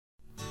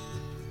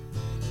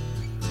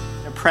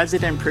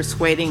president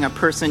persuading a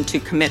person to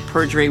commit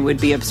perjury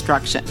would be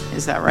obstruction.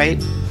 Is that right?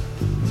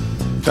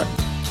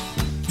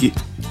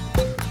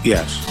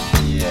 Yes.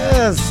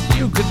 Yes,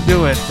 you could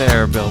do it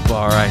there, Bill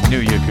Barr. I knew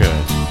you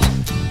could.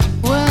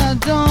 Well, I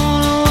don't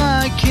know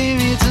why I came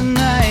here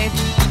tonight.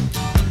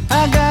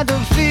 I got the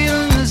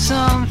feeling that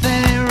something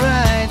ain't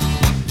right.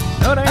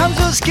 I'm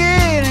so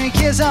scared in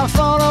case I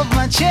fall off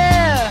my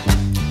chair.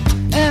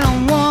 And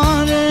I'm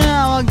wondering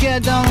how I'll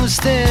get down the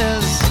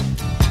stairs.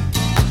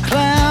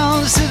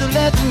 Clowns to the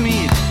left of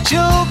me,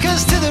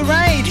 jokers to the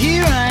right.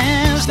 Here I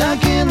am,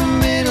 stuck in the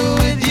middle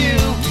with you.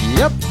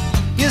 Yep.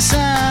 Yes,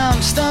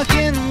 I'm stuck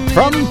in the middle.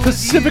 From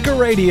Pacifica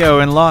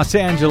Radio in Los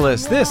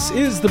Angeles, this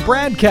is the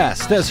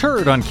BradCast, as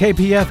heard on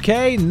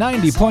KPFK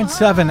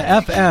 90.7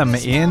 FM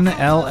in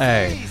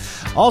LA.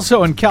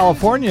 Also in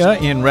California,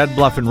 in Red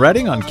Bluff and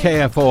Redding on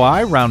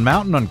KFOI, Round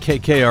Mountain on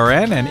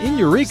KKRN, and in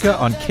Eureka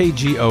on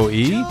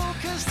KGOE.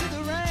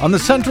 On the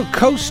central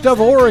coast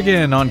of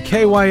Oregon on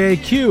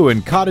KYAQ,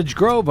 in Cottage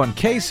Grove on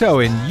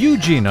KSO, in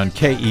Eugene on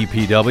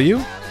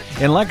KEPW.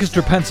 In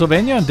Lancaster,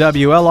 Pennsylvania on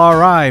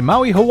WLRI,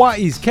 Maui,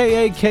 Hawaii's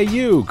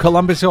KAKU,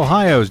 Columbus,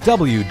 Ohio's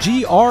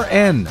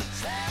WGRN.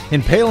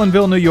 In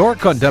Palinville, New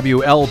York on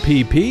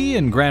WLPP,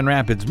 in Grand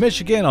Rapids,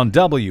 Michigan on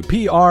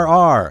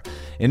WPRR.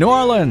 In New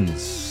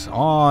Orleans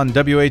on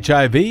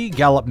WHIV,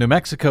 Gallup, New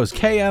Mexico's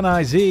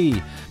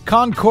KNIZ,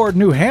 Concord,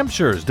 New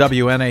Hampshire's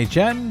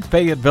WNHN,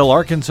 Fayetteville,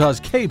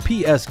 Arkansas's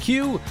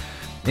KPSQ,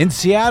 in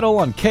Seattle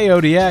on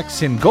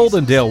KODX, in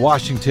Goldendale,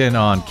 Washington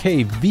on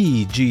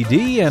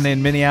KVGD, and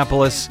in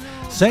Minneapolis,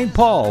 St.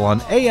 Paul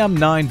on AM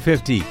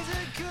 950,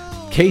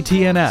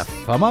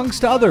 KTNF,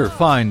 amongst other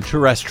fine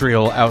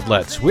terrestrial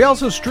outlets. We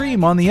also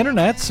stream on the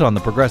internets on the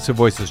Progressive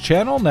Voices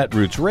channel,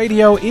 Netroots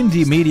Radio,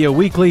 Indie Media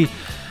Weekly,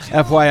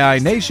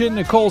 FYI Nation,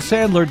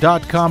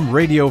 NicoleSandler.com,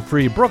 Radio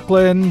Free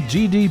Brooklyn,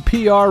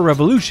 GDPR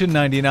Revolution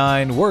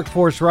 99,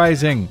 Workforce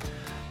Rising,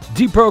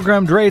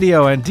 Deprogrammed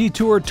Radio, and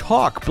Detour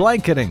Talk,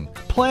 blanketing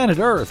planet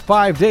Earth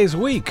 5 days a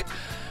week.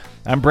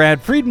 I'm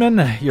Brad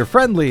Friedman, your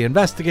friendly,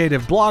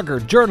 investigative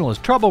blogger,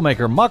 journalist,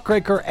 troublemaker,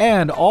 muckraker,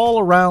 and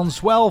all-around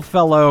swell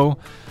fellow.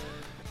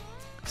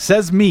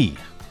 Says me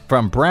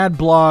from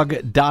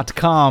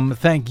bradblog.com.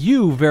 Thank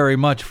you very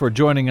much for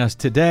joining us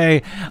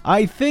today.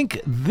 I think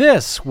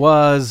this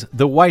was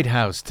the White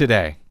House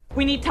today.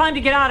 We need time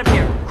to get out of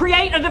here.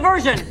 Create a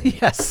diversion.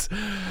 Yes.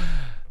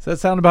 Does that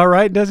sound about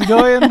right, Desi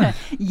Goyen?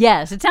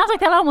 Yes, it sounds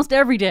like that almost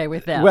every day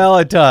with them. Well,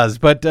 it does,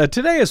 but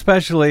today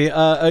especially,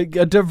 a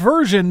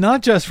diversion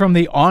not just from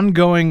the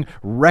ongoing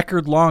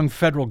record-long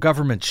federal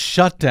government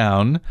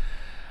shutdown,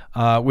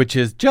 which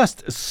is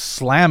just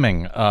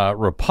slamming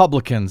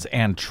Republicans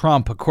and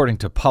Trump, according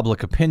to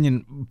public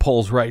opinion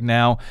polls right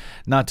now,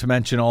 not to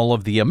mention all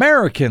of the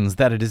Americans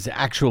that it is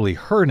actually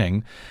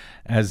hurting,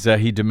 as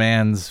he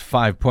demands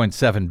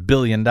 $5.7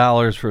 billion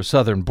for a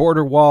southern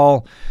border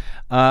wall.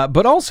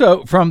 But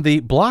also from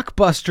the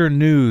blockbuster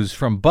news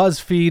from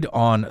BuzzFeed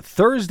on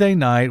Thursday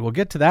night. We'll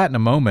get to that in a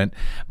moment.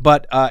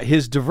 But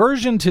his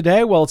diversion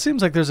today, well, it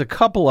seems like there's a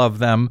couple of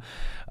them.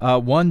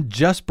 One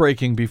just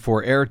breaking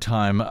before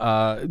airtime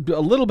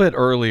a little bit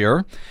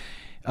earlier.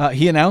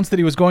 He announced that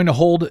he was going to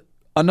hold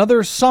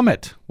another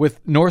summit with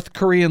North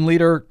Korean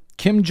leader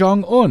Kim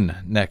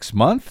Jong-un next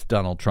month.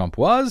 Donald Trump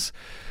was.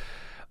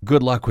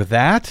 Good luck with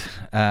that,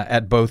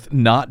 at both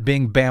not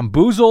being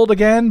bamboozled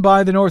again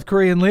by the North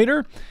Korean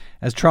leader,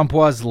 as Trump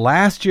was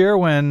last year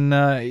when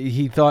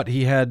Trump thought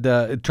he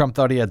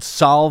had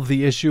solved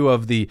the issue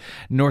of the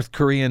North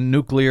Korean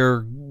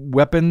nuclear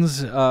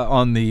weapons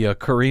on the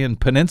Korean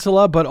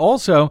peninsula, but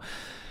also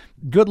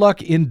good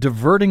luck in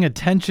diverting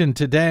attention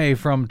today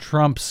from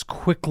Trump's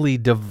quickly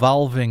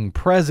devolving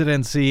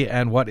presidency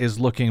and what is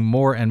looking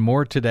more and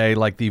more today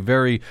like the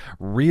very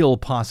real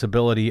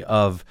possibility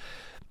of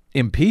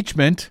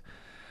impeachment.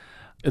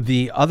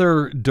 The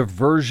other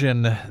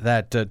diversion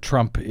that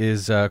Trump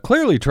is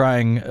clearly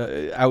trying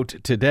out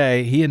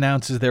today, he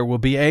announces there will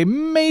be a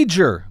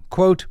major,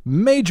 quote,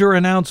 major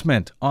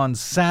announcement on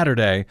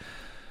Saturday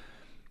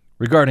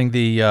regarding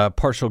the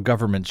partial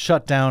government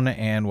shutdown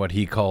and what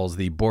he calls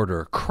the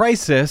border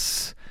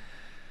crisis.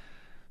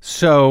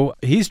 So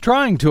he's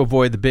trying to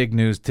avoid the big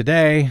news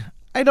today.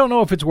 I don't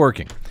know if it's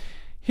working.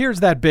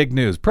 Here's that big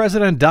news.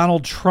 President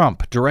Donald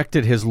Trump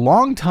directed his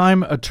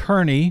longtime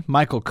attorney,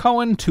 Michael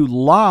Cohen, to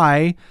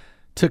lie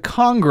to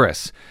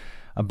Congress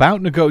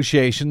about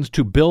negotiations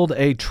to build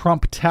a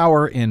Trump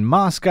Tower in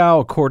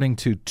Moscow, according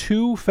to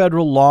two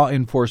federal law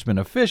enforcement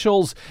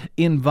officials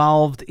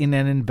involved in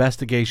an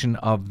investigation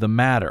of the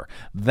matter.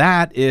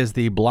 That is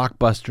the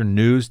blockbuster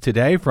news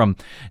today from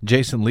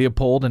Jason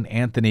Leopold and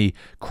Anthony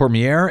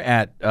Cormier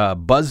at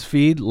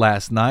BuzzFeed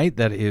last night.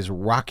 That is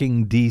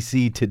rocking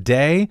D.C.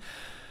 today.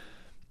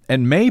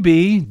 And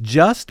maybe,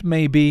 just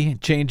maybe,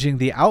 changing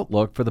the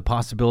outlook for the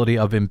possibility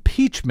of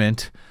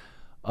impeachment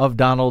of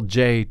Donald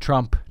J.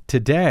 Trump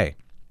today.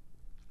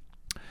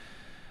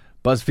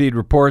 BuzzFeed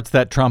reports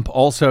that Trump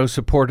also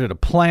supported a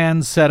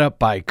plan set up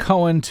by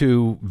Cohen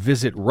to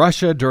visit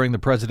Russia during the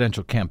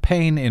presidential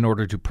campaign in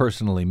order to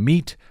personally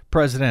meet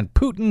President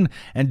Putin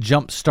and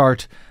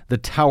jumpstart the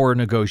tower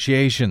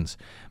negotiations.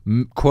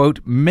 Quote,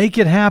 make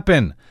it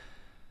happen.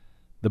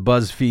 The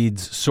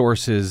BuzzFeed's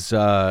sources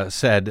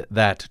said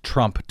that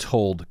Trump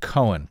told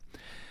Cohen.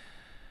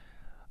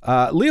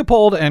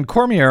 Leopold and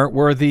Cormier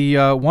were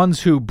the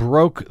ones who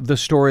broke the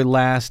story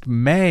last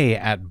May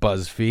at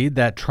BuzzFeed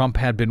that Trump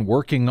had been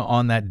working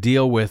on that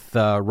deal with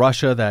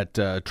Russia,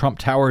 that Trump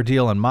Tower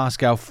deal in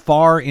Moscow,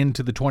 far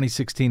into the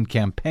 2016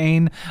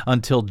 campaign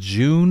until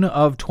June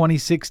of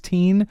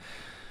 2016,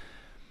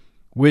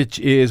 which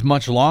is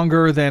much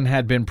longer than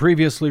had been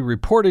previously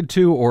reported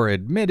to or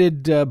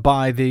admitted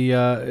by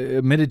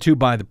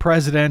the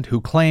president, who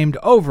claimed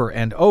over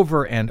and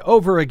over and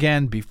over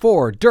again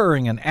before,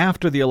 during, and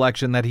after the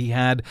election that he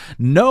had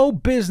no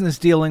business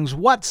dealings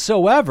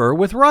whatsoever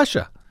with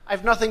Russia. I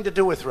have nothing to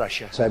do with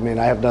Russia. I mean,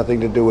 I have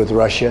nothing to do with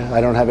Russia. I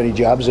don't have any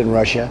jobs in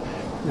Russia.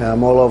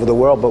 I'm all over the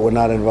world, but we're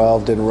not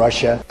involved in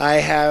Russia. I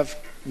have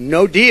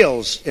no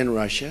deals in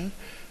Russia.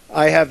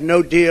 I have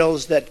no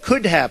deals that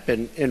could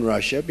happen in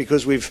Russia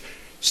because we've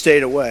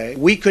stayed away.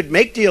 We could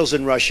make deals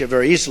in Russia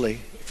very easily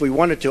if we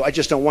wanted to. I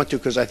just don't want to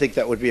because I think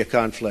that would be a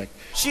conflict.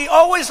 She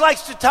always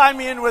likes to tie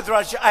me in with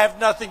Russia. I have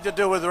nothing to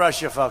do with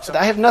Russia, folks.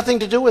 I have nothing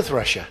to do with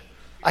Russia.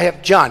 I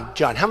have John,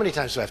 how many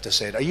times do I have to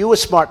say it? Are you a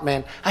smart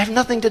man? I have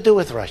nothing to do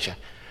with Russia.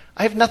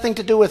 I have nothing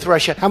to do with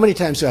Russia. How many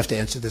times do I have to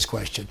answer this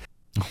question?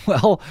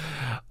 Well,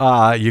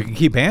 you can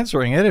keep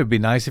answering it. It would be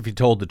nice if you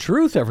told the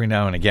truth every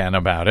now and again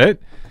about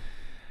it.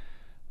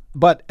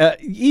 But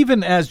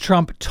even as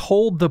Trump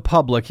told the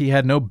public he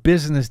had no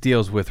business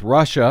deals with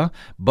Russia,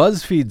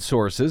 BuzzFeed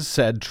sources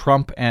said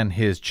Trump and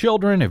his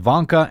children,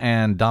 Ivanka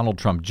and Donald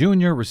Trump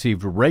Jr.,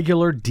 received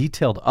regular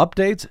detailed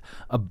updates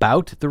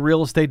about the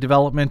real estate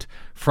development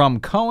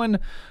from Cohen,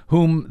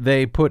 whom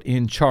they put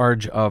in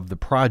charge of the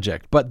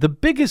project. But the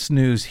biggest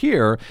news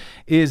here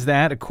is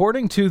that,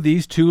 according to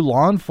these two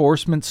law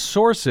enforcement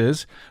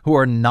sources who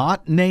are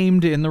not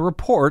named in the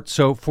report,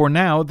 so for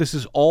now this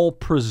is all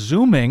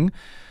presuming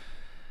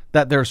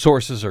that their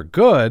sources are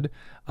good,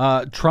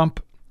 Trump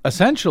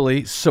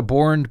essentially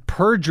suborned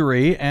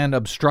perjury and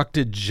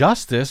obstructed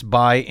justice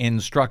by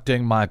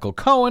instructing Michael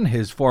Cohen,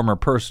 his former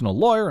personal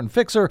lawyer and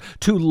fixer,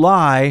 to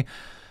lie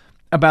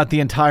about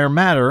the entire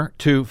matter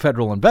to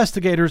federal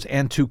investigators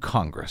and to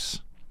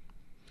Congress.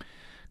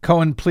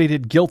 Cohen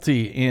pleaded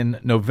guilty in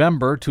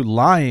November to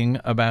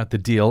lying about the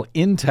deal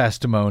in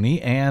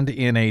testimony and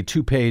in a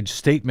 2-page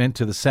statement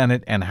to the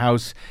Senate and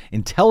House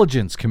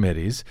Intelligence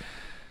Committees.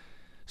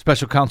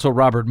 Special counsel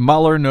Robert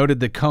Mueller noted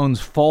that Cohen's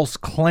false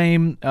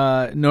claim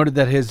that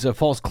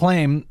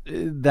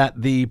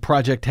the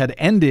project had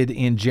ended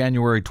in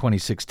January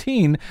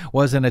 2016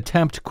 was an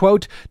attempt,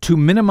 quote, to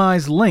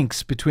minimize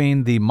links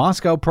between the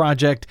Moscow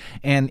project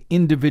and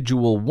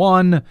Individual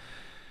One,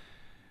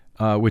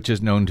 which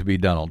is known to be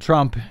Donald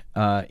Trump,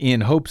 in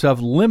hopes of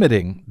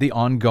limiting the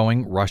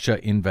ongoing Russia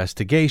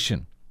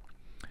investigation.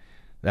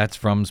 That's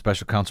from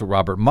Special Counsel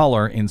Robert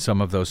Mueller in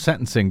some of those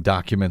sentencing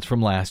documents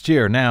from last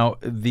year. Now,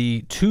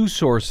 the two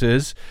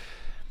sources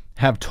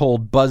have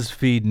told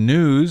BuzzFeed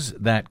News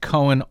that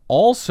Cohen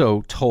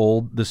also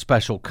told the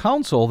special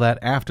counsel that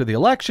after the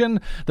election,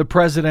 the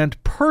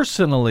president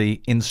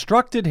personally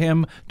instructed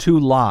him to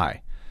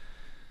lie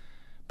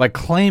by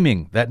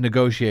claiming that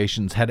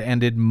negotiations had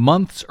ended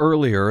months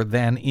earlier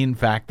than, in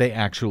fact, they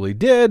actually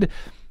did,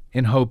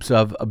 in hopes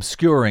of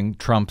obscuring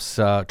Trump's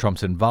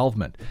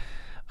involvement.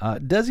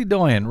 Desi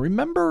Doyen,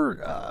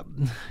 remember,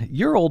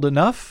 you're old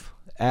enough,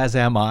 as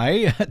am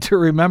I, to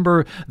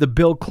remember the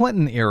Bill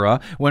Clinton era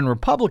when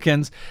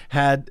Republicans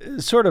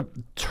had sort of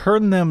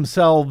turned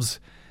themselves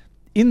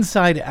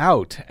inside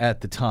out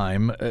at the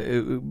time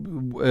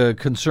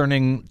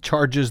concerning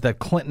charges that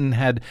Clinton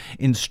had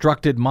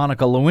instructed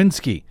Monica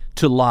Lewinsky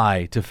to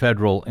lie to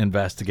federal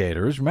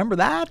investigators. Remember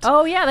that?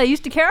 Oh, yeah, they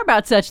used to care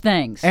about such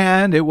things.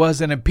 And it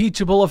was an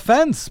impeachable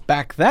offense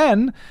back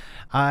then.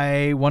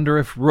 I wonder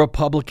if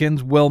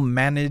Republicans will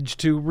manage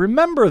to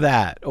remember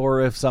that,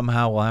 or if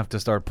somehow we'll have to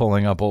start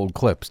pulling up old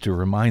clips to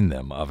remind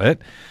them of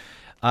it.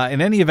 In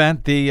any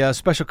event, the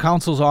special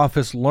counsel's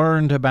office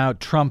learned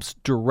about Trump's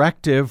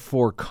directive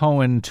for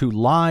Cohen to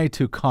lie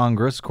to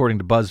Congress, according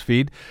to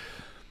BuzzFeed,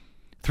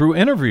 through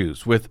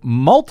interviews with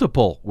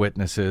multiple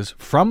witnesses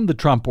from the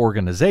Trump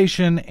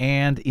organization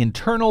and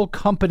internal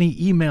company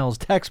emails,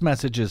 text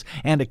messages,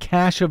 and a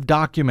cache of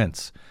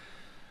documents.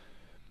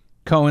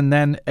 Cohen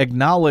then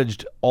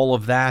acknowledged all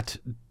of that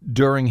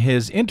during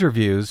his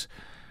interviews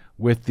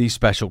with the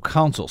special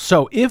counsel.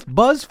 So if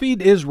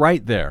BuzzFeed is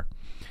right there,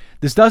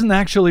 this doesn't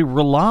actually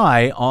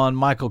rely on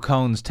Michael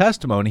Cohen's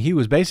testimony. He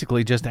was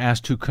basically just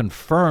asked to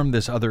confirm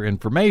this other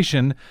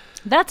information.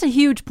 That's a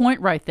huge point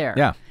right there.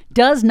 Yeah.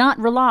 Does not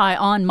rely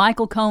on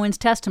Michael Cohen's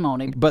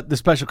testimony. But the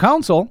special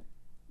counsel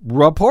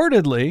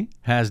reportedly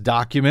has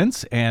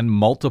documents and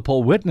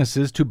multiple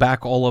witnesses to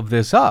back all of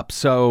this up.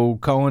 So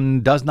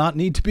Cohen does not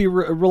need to be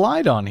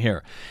relied on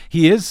here.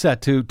 He is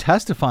set to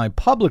testify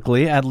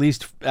publicly, at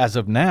least as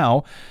of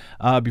now,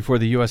 before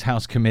the U.S.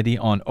 House Committee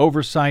on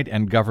Oversight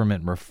and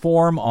Government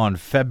Reform on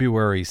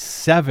February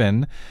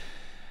 7.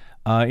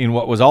 In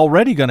what was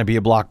already going to be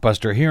a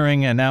blockbuster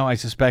hearing, and now I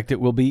suspect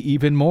it will be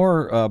even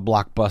more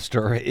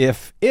blockbuster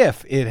if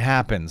it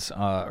happens.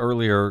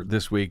 Earlier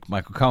this week,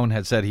 Michael Cohen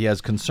had said he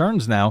has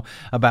concerns now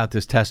about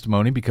this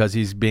testimony because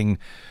he's being,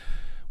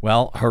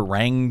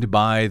 harangued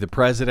by the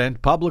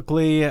president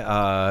publicly,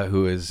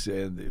 who is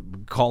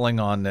calling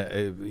on,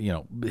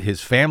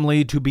 his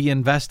family to be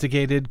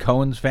investigated,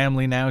 Cohen's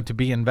family now to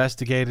be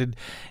investigated,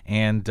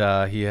 and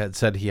he had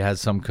said he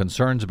has some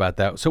concerns about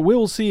that. So we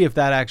will see if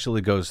that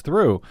actually goes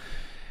through,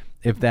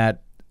 if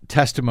that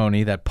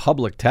testimony, that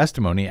public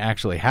testimony,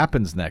 actually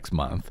happens next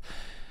month.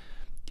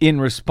 In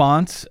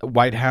response,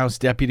 White House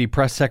Deputy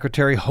Press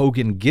Secretary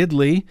Hogan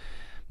Gidley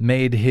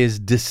made his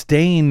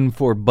disdain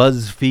for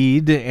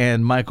BuzzFeed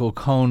and Michael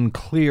Cohen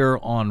clear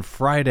on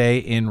Friday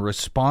in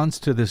response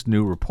to this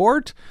new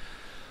report.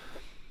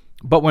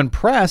 But when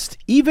pressed,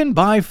 even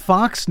by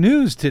Fox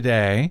News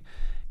today,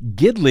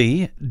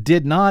 Gidley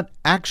did not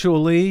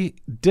actually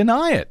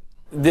deny it.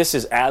 This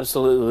is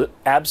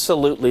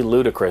absolutely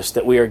ludicrous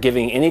that we are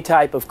giving any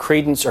type of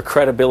credence or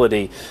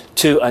credibility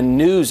to a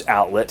news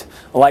outlet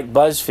like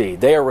BuzzFeed.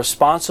 They are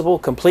responsible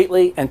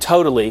completely and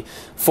totally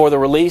for the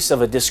release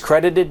of a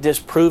discredited,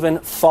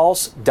 disproven,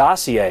 false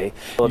dossier.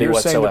 You're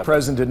saying the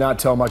president did not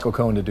tell Michael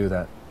Cohen to do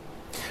that?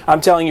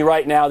 I'm telling you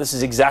right now, this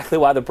is exactly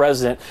why the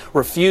president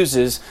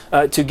refuses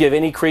to give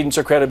any credence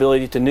or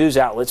credibility to news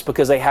outlets,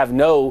 because they have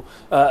no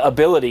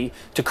ability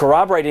to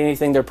corroborate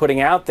anything they're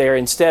putting out there.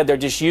 Instead, they're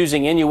just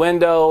using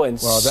innuendo and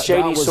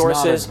shady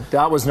sources.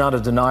 That was not a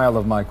denial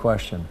of my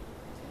question.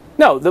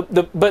 No,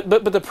 but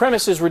the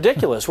premise is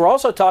ridiculous. We're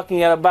also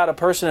talking about a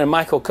person in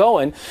Michael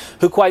Cohen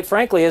who, quite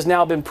frankly, has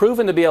now been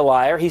proven to be a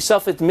liar. He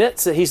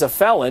self-admits that he's a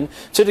felon.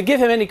 So to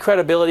give him any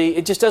credibility,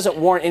 it just doesn't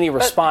warrant any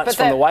response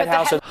from the White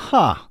House.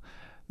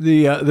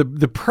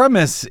 The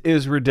premise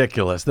is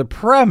ridiculous. The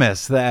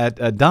premise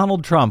that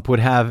Donald Trump would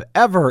have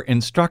ever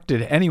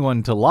instructed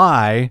anyone to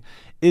lie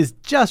is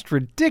just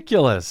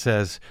ridiculous,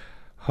 says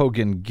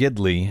Hogan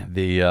Gidley,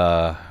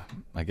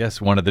 I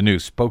guess one of the new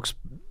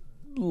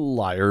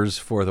liars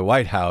for the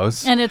White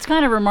House. And it's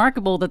kind of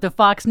remarkable that the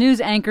Fox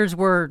News anchors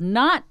were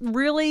not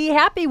really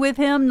happy with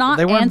him not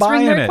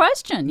answering their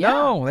question. Yeah.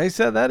 No, they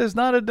said that is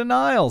not a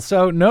denial.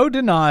 So no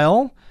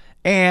denial.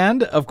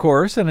 And, of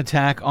course, an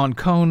attack on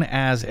Cohen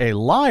as a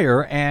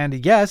liar.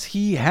 And, yes,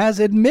 he has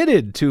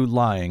admitted to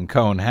lying.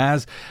 Cohen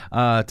has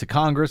to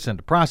Congress and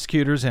to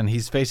prosecutors, and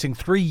he's facing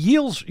 3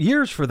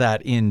 years for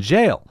that in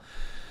jail.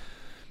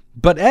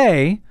 But,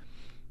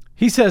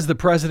 he says the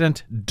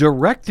president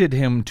directed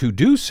him to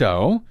do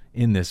so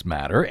in this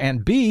matter.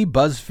 And B,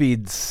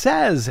 BuzzFeed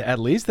says, at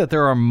least, that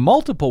there are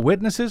multiple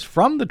witnesses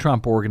from the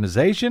Trump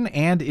organization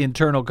and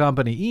internal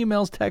company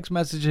emails, text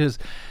messages,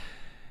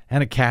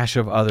 and a cache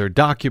of other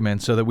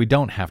documents so that we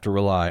don't have to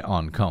rely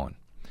on Cohen.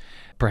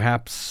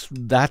 Perhaps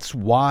that's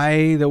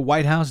why the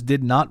White House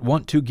did not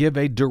want to give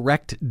a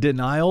direct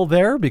denial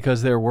there,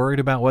 because they're worried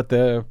about what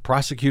the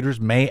prosecutors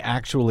may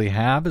actually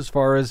have as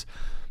far as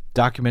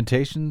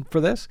documentation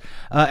for this.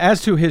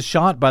 As to his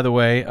shot, by the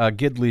way,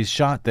 Gidley's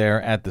shot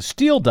there at the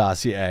Steele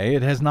dossier,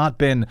 it has not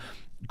been,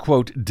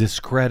 quote,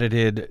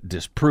 discredited,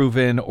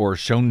 disproven, or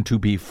shown to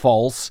be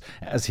false,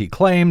 as he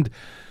claimed.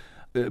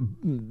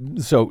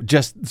 So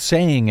just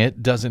saying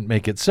it doesn't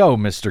make it so,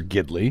 Mr.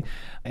 Gidley.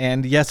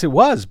 And yes, it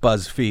was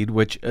BuzzFeed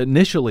which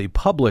initially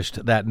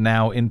published that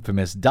now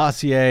infamous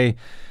dossier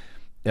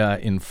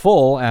in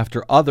full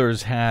after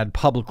others had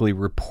publicly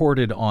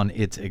reported on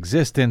its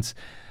existence,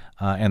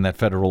 and that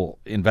federal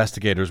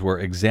investigators were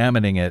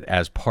examining it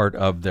as part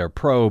of their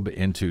probe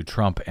into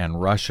Trump and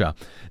Russia.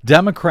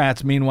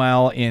 Democrats,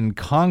 meanwhile, in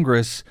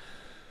Congress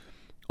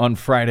on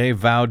Friday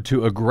vowed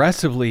to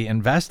aggressively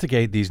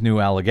investigate these new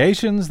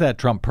allegations that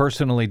Trump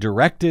personally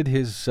directed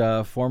his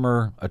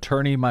former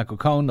attorney, Michael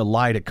Cohen, to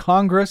lie to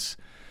Congress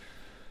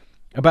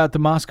about the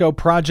Moscow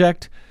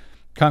project.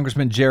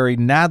 Congressman Jerry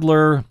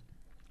Nadler,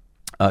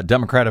 a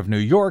Democrat of New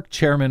York,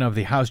 chairman of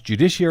the House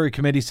Judiciary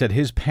Committee, said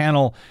his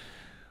panel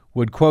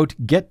would, quote,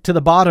 get to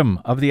the bottom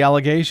of the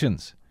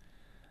allegations.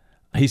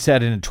 He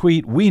said in a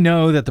tweet, "We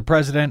know that the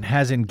president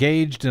has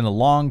engaged in a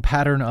long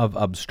pattern of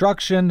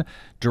obstruction.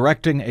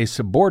 Directing a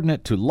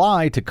subordinate to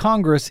lie to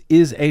Congress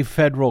is a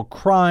federal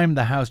crime.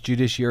 The House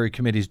Judiciary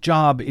Committee's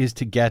job is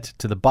to get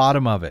to the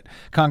bottom of it."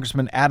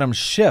 Congressman Adam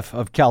Schiff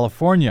of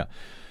California,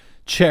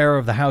 chair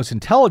of the House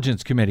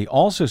Intelligence Committee,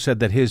 also said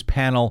that his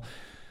panel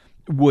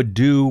would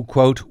do,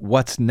 quote,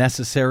 what's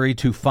necessary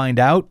to find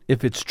out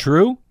if it's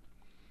true.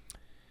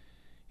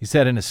 He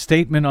said in a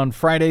statement on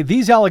Friday,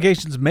 "These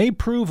allegations may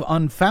prove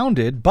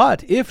unfounded,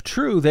 but if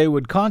true, they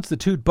would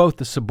constitute both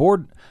the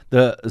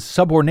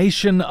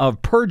subornation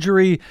of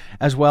perjury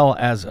as well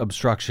as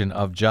obstruction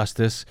of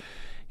justice."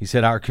 He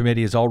said, our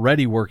committee is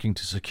already working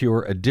to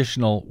secure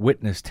additional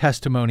witness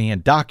testimony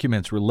and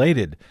documents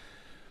related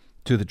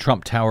to the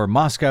Trump Tower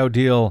Moscow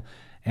deal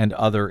and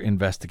other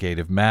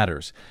investigative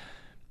matters.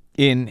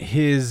 In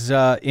his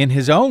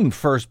own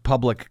first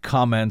public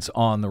comments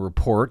on the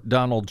report,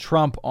 Donald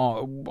Trump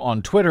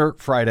on Twitter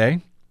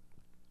Friday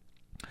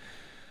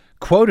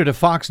quoted a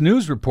Fox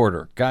News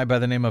reporter, a guy by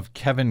the name of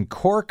Kevin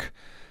Corke,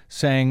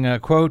 saying,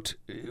 quote,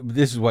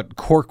 this is what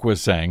Corke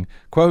was saying,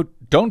 quote,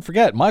 don't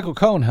forget, Michael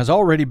Cohen has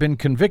already been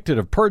convicted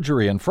of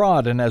perjury and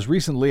fraud, and as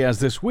recently as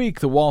this week,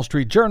 the Wall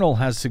Street Journal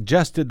has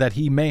suggested that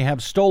he may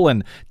have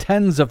stolen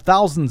tens of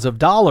thousands of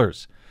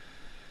dollars.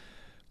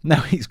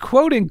 Now, he's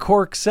quoting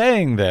Corke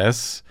saying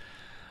this,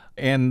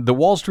 and the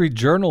Wall Street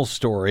Journal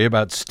story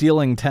about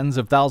stealing tens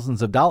of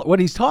thousands of dollars. What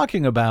he's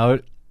talking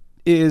about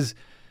is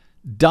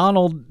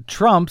Donald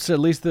Trump's, at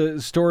least the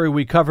story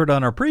we covered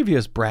on our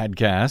previous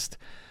BradCast,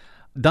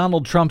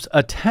 Donald Trump's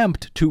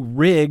attempt to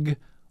rig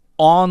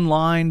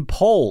online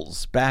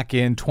polls back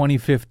in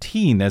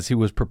 2015 as he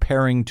was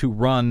preparing to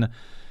run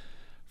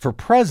for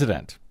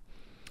president.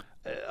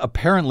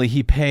 Apparently,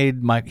 he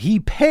paid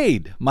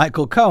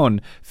Michael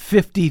Cohen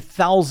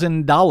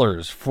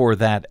 $50,000 for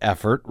that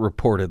effort,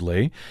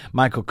 reportedly.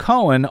 Michael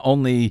Cohen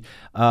only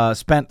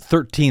spent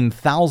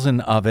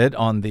 $13,000 of it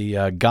on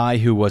the guy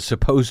who was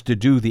supposed to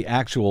do the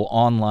actual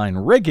online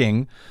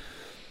rigging.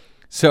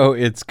 So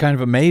it's kind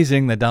of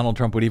amazing that Donald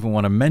Trump would even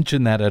want to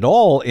mention that at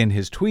all in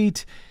his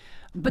tweet.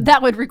 But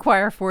that would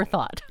require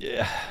forethought.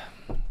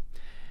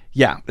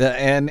 Yeah,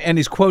 and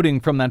he's quoting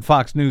from that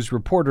Fox News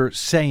reporter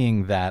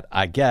saying that,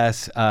 I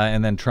guess,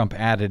 and then Trump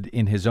added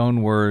in his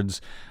own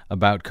words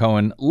about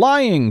Cohen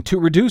lying to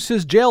reduce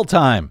his jail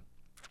time.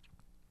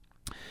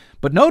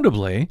 But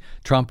notably,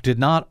 Trump did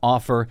not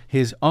offer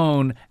his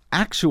own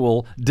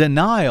actual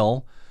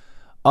denial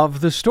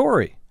of the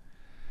story.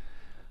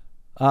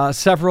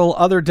 Several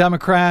other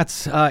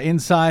Democrats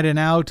inside and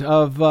out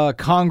of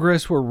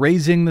Congress were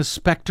raising the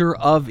specter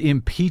of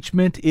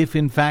impeachment if,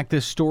 in fact,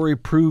 this story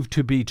proved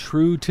to be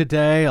true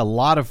today. A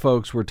lot of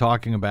folks were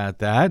talking about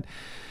that,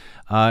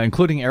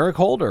 including Eric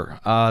Holder,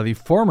 the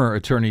former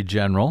Attorney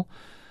General,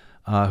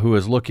 who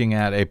is looking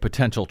at a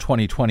potential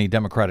 2020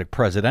 Democratic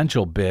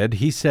presidential bid.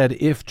 He said,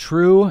 if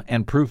true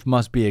and proof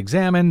must be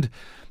examined,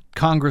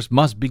 Congress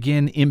must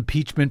begin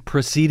impeachment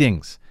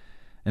proceedings.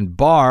 And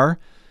Barr,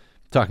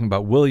 talking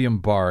about William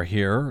Barr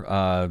here,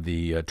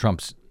 the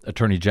Trump's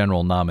Attorney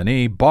General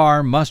nominee,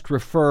 Barr must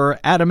refer,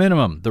 at a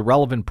minimum, the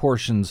relevant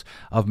portions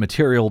of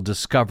material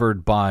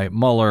discovered by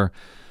Mueller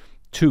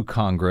to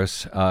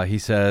Congress. He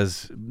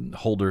says,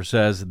 Holder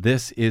says,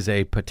 this is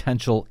a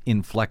potential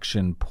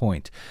inflection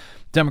point.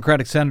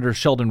 Democratic Senator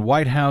Sheldon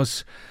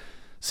Whitehouse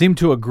seemed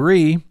to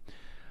agree,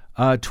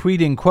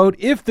 tweeting, quote,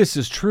 if this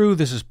is true,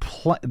 this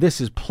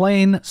is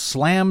plain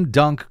slam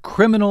dunk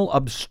criminal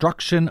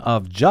obstruction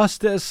of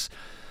justice.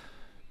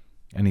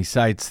 And he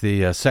cites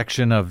the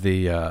section of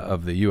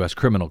the U.S.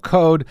 Criminal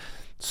Code,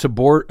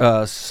 subornation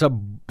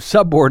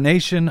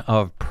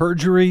of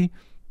perjury,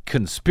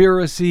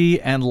 conspiracy,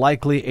 and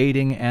likely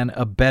aiding and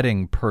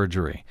abetting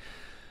perjury.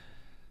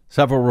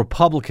 Several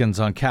Republicans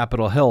on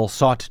Capitol Hill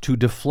sought to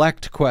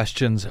deflect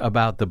questions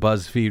about the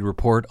BuzzFeed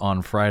report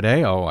on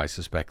Friday. Oh, I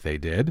suspect they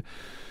did.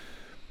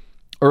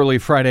 Early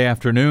Friday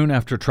afternoon,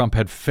 after Trump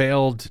had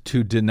failed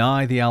to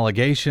deny the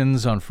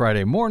allegations on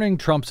Friday morning,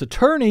 Trump's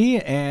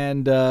attorney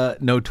and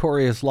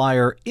notorious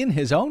liar in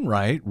his own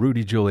right,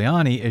 Rudy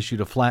Giuliani,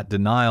 issued a flat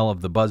denial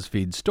of the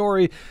BuzzFeed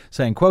story,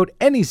 saying, quote,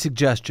 any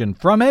suggestion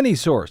from any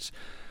source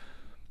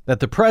that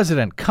the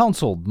president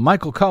counseled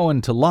Michael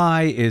Cohen to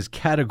lie is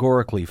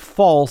categorically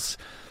false.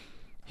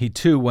 He,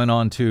 too, went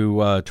on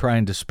to try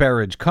and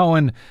disparage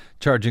Cohen,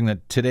 charging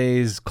that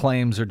today's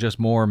claims are just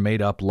more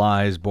made-up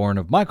lies born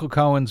of Michael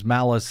Cohen's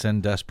malice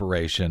and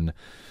desperation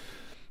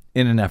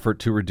in an effort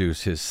to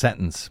reduce his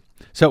sentence.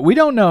 So we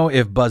don't know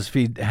if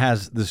BuzzFeed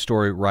has the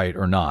story right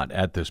or not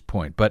at this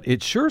point, but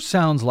it sure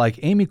sounds like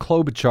Amy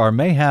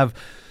Klobuchar,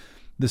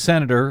 the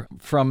senator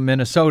from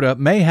Minnesota,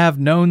 may have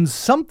known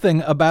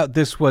something about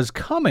this was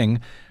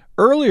coming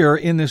earlier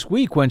in this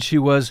week when she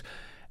was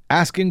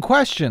asking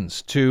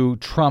questions to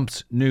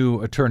Trump's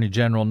new Attorney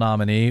General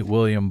nominee,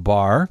 William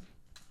Barr.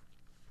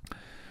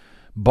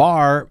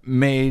 Barr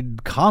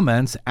made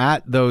comments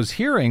at those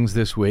hearings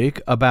this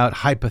week about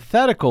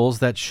hypotheticals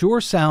that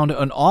sure sound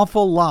an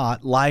awful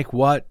lot like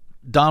what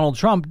Donald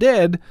Trump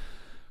did,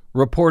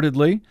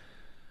 reportedly,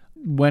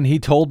 when he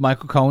told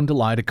Michael Cohen to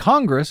lie to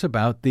Congress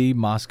about the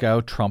Moscow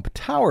Trump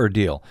Tower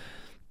deal.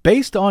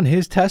 Based on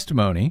his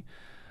testimony,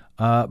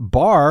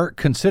 Barr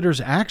considers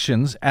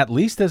actions, at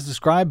least as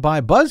described by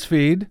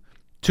BuzzFeed,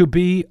 to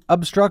be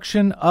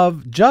obstruction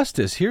of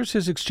justice. Here's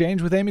his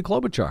exchange with Amy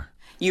Klobuchar.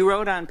 You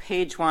wrote on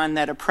page 1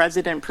 that a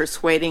president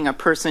persuading a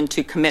person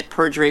to commit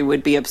perjury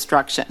would be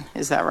obstruction.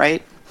 Is that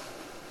right?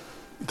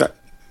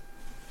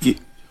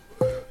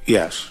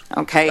 Yes.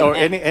 Okay. Or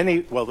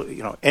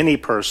any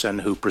person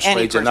who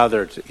persuades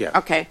another to, yeah.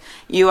 Okay.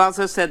 You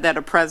also said that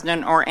a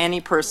president or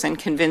any person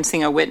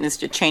convincing a witness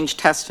to change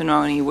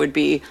testimony would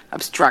be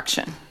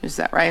obstruction. Is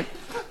that right?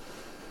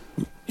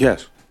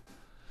 Yes.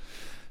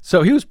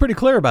 So he was pretty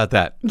clear about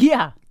that.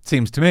 Yeah.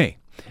 Seems to me.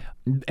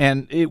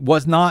 And it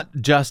was not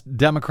just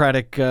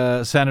Democratic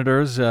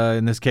senators,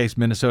 in this case,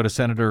 Minnesota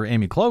Senator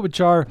Amy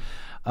Klobuchar,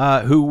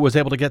 who was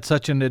able to get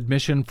such an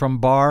admission from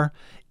Barr.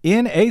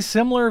 In a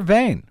similar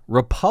vein,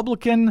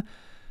 Republican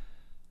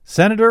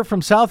Senator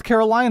from South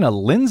Carolina,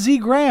 Lindsey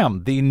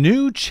Graham, the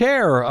new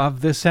chair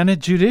of the Senate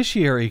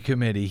Judiciary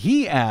Committee,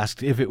 he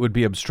asked if it would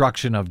be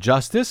obstruction of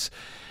justice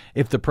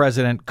if the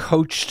president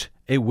coached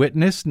a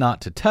witness not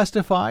to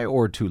testify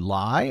or to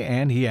lie,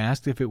 and he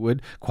asked if it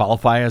would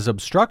qualify as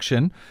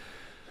obstruction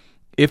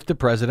if the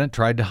president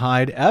tried to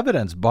hide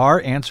evidence.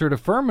 Barr answered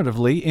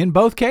affirmatively in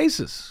both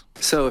cases.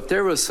 So if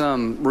there was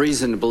some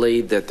reason to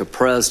believe that the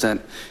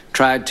president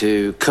tried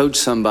to coach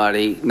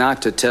somebody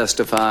not to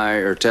testify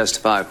or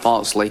testify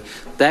falsely,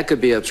 that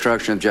could be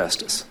obstruction of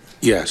justice.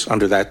 Yes,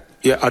 under that.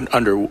 Yeah,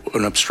 under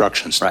an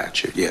obstruction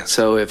statute, right. Yes.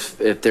 So if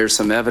there's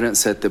some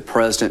evidence that the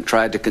president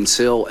tried to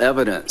conceal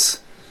evidence,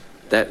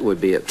 that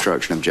would be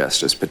obstruction of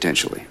justice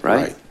potentially,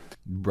 right?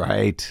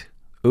 Right.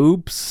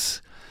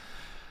 Oops.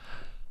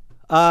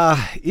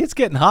 It's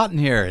getting hot in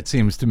here, it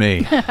seems to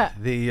me.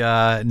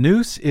 The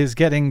noose is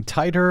getting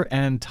tighter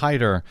and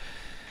tighter.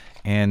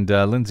 And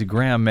Lindsey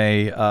Graham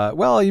may,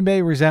 he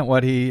may resent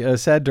what he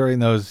said during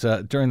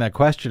that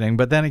questioning.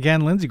 But then again,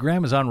 Lindsey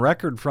Graham is on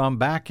record from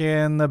back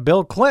in the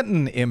Bill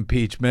Clinton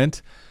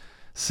impeachment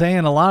saying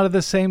a lot of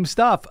the same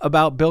stuff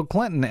about Bill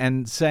Clinton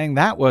and saying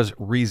that was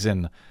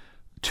reason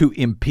to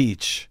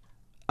impeach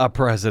a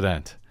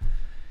president.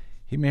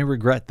 He may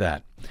regret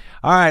that.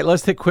 All right,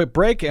 let's take a quick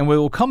break, and we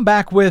will come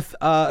back with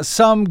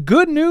some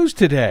good news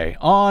today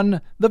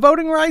on the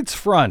voting rights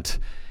front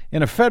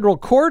in a federal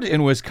court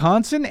in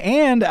Wisconsin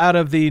and out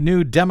of the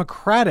new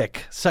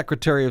Democratic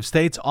Secretary of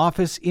State's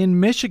office in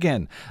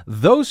Michigan.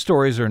 Those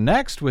stories are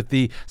next with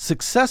the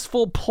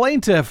successful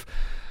plaintiff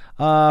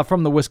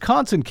from the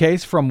Wisconsin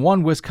case from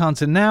One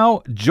Wisconsin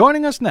Now.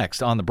 Joining us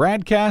next on the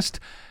BradCast,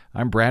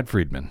 I'm Brad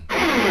Friedman.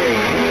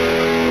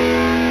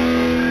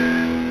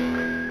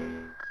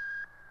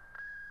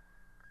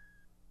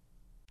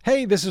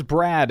 Hey, this is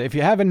Brad. If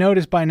you haven't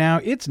noticed by now,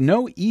 it's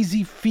no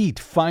easy feat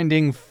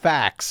finding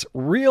facts,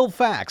 real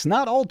facts,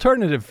 not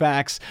alternative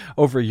facts,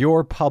 over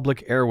your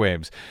public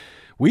airwaves.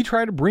 We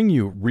try to bring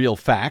you real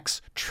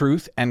facts,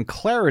 truth, and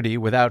clarity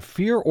without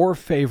fear or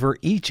favor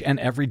each and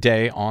every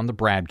day on the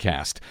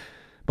BradCast.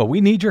 But we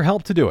need your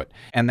help to do it,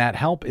 and that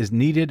help is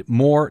needed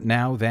more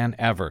now than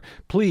ever.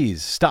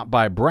 Please stop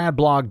by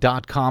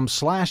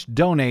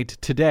bradblog.com/donate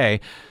today.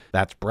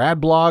 That's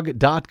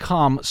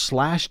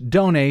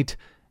bradblog.com/donate.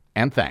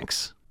 And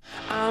thanks.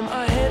 I'm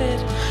headed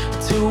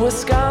to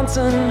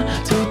Wisconsin,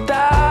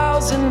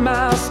 2,000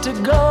 miles to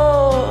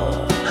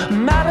go.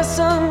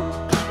 Madison,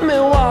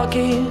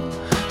 Milwaukee,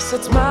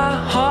 sets my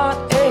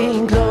heart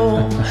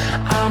aglow.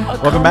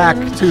 Welcome back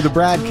to the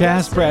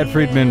BradCast. Brad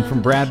Friedman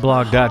from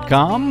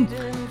bradblog.com.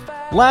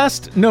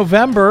 Last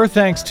November,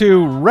 thanks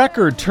to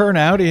record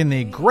turnout in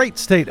the great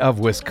state of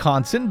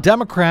Wisconsin,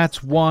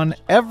 Democrats won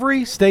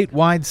every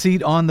statewide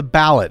seat on the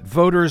ballot.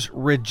 Voters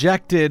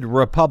rejected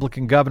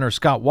Republican Governor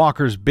Scott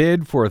Walker's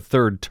bid for a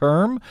third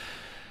term,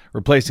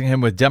 replacing him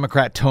with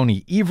Democrat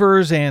Tony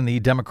Evers and the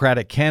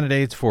Democratic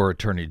candidates for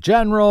Attorney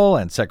General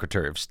and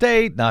Secretary of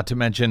State, not to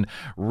mention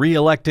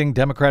re-electing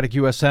Democratic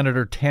U.S.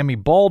 Senator Tammy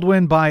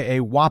Baldwin by a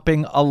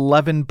whopping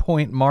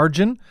 11-point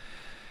margin.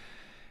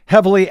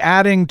 Heavily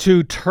adding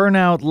to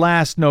turnout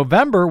last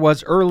November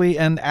was early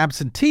and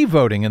absentee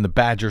voting in the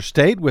Badger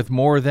State, with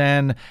more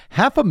than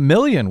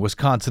 500,000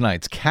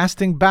 Wisconsinites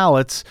casting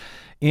ballots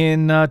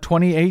in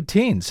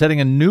 2018, setting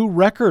a new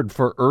record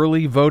for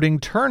early voting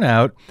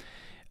turnout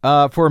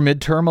for a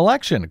midterm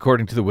election,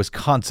 according to the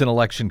Wisconsin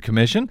Election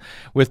Commission,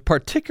 with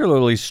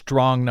particularly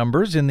strong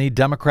numbers in the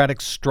Democratic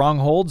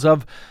strongholds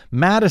of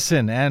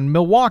Madison and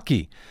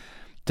Milwaukee.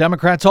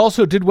 Democrats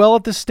also did well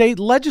at the state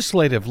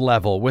legislative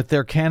level, with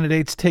their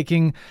candidates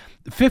taking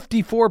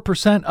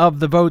 54%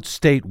 of the votes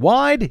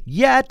statewide,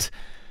 yet,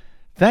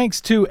 thanks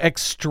to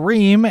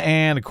extreme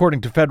and, according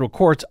to federal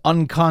courts,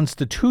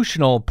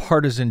 unconstitutional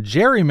partisan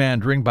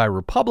gerrymandering by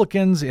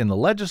Republicans in the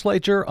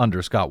legislature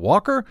under Scott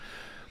Walker,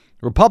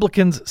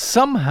 Republicans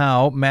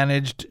somehow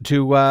managed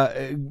to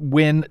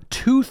win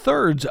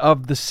 2/3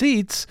 of the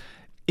seats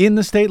in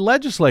the state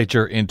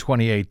legislature in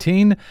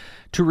 2018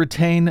 to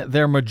retain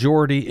their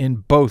majority in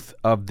both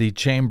of the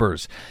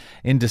chambers.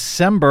 In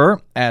December,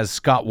 as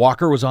Scott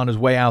Walker was on his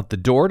way out the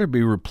door to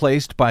be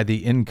replaced by the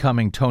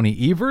incoming Tony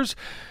Evers,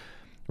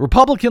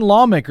 Republican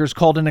lawmakers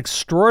called an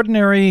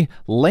extraordinary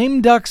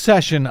lame duck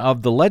session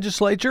of the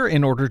legislature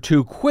in order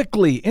to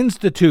quickly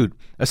institute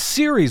a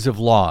series of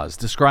laws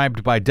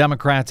described by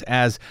Democrats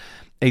as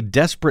a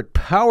desperate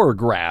power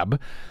grab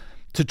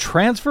to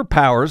transfer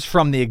powers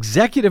from the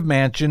executive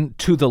mansion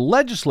to the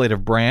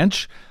legislative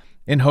branch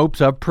in hopes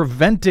of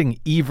preventing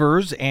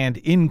Evers and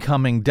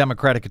incoming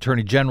Democratic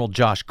Attorney General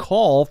Josh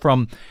Kaul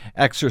from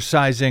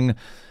exercising,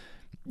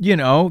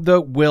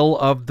 the will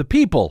of the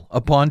people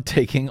upon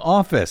taking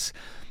office.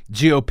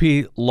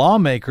 GOP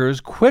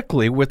lawmakers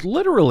quickly, with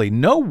literally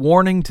no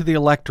warning to the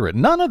electorate,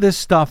 none of this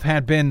stuff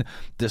had been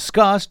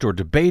discussed or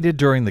debated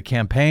during the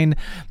campaign,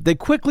 they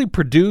quickly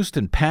produced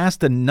and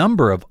passed a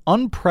number of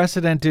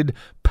unprecedented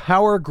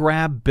power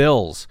grab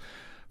bills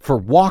for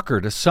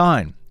Walker to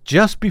sign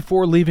just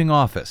before leaving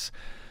office.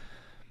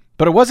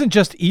 But it wasn't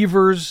just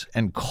Evers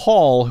and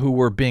Call who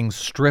were being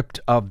stripped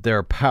of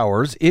their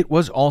powers. It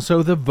was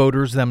also the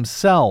voters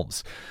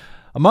themselves.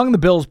 Among the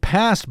bills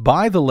passed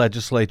by the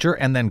legislature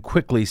and then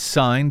quickly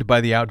signed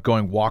by the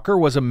outgoing Walker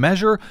was a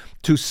measure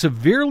to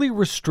severely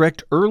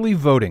restrict early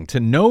voting to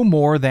no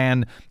more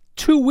than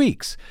 2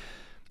 weeks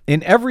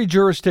in every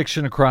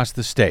jurisdiction across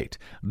the state.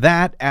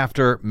 That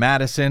after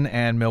Madison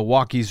and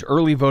Milwaukee's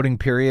early voting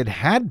period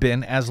had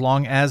been as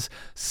long as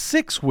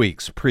 6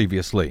 weeks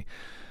previously,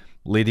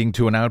 leading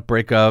to an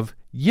outbreak of,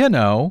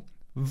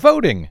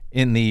 voting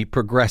in the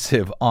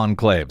progressive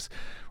enclaves.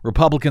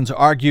 Republicans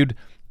argued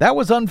that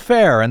was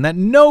unfair and that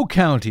no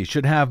county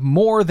should have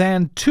more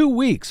than 2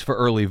 weeks for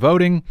early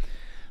voting.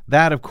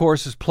 That, of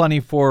course, is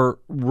plenty for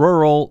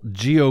rural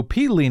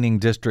GOP-leaning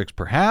districts,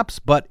 perhaps,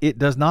 but it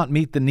does not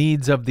meet the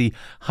needs of the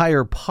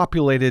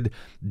higher-populated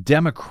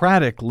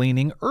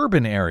Democratic-leaning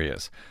urban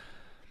areas.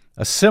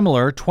 A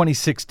similar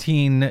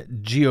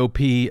 2016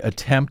 GOP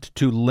attempt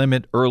to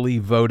limit early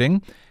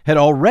voting had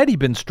already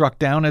been struck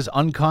down as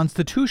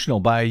unconstitutional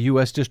by a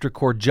U.S. District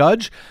Court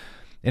judge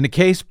in a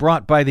case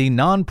brought by the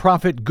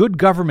nonprofit good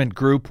government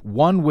group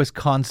One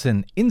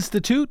Wisconsin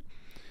Institute,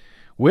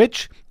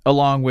 which,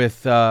 along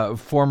with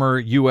former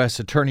U.S.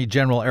 Attorney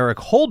General Eric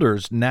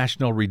Holder's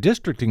National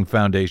Redistricting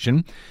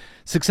Foundation,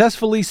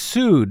 successfully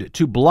sued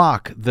to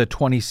block the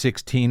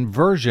 2016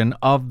 version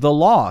of the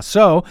law.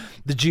 So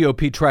the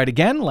GOP tried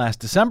again last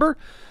December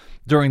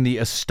during the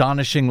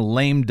astonishing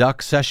lame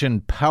duck session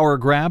power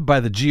grab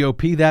by the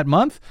GOP that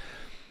month.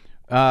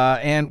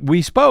 And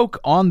we spoke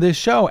on this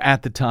show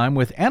at the time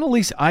with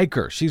Analiese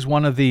Eicher. She's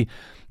one of the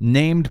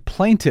named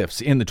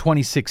plaintiffs in the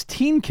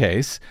 2016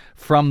 case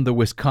from the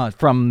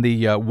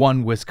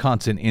One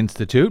Wisconsin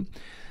Institute.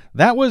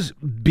 That was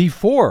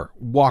before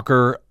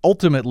Walker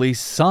ultimately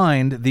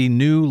signed the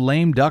new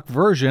lame duck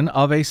version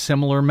of a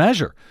similar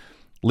measure,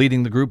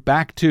 leading the group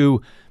back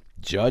to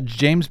Judge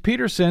James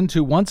Peterson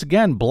to once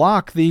again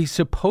block the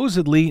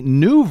supposedly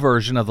new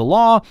version of the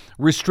law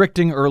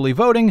restricting early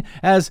voting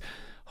as,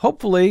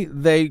 hopefully,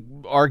 they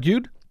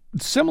argued,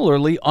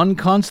 similarly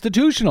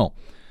unconstitutional.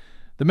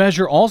 The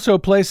measure also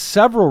placed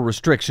several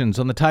restrictions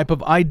on the type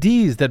of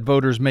IDs that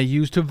voters may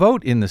use to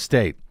vote in the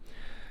state.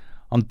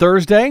 On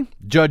Thursday,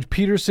 Judge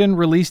Peterson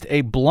released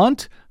a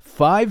blunt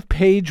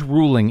 5-page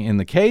ruling in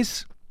the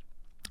case,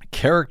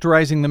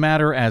 characterizing the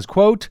matter as,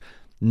 quote,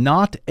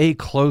 not a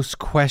close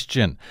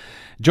question.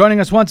 Joining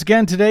us once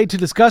again today to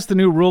discuss the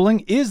new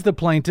ruling is the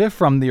plaintiff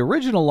from the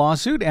original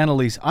lawsuit,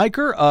 Analiese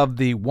Eicher of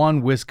the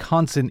One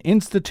Wisconsin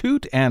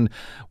Institute and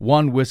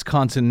One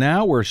Wisconsin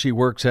Now, where she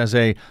works as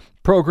a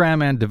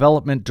program and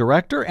development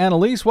director.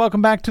 Analiese,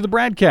 welcome back to the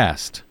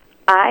BradCast.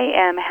 I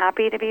am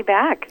happy to be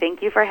back.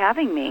 Thank you for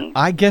having me.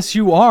 I guess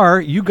you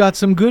are. You got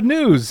some good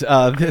news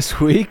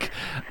this week.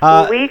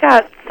 We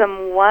got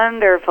some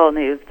wonderful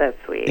news this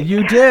week.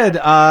 You did.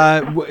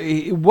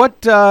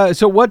 What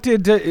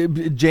did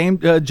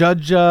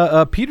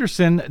Judge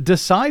Peterson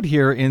decide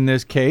here in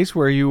this case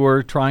where you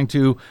were trying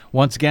to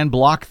once again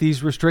block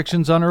these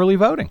restrictions on early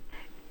voting?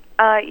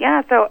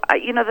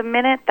 The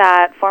minute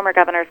that former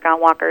Governor Scott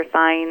Walker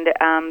signed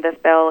this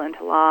bill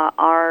into law,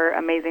 our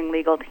amazing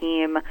legal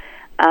team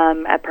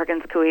at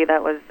Perkins Coie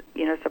that was,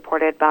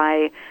 supported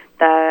by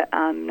the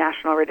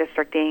National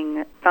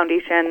Redistricting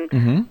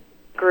Foundation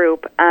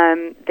group,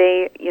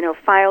 they,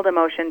 filed a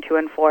motion to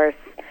enforce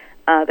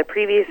the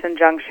previous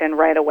injunction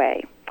right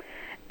away.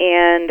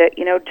 And,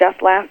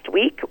 just last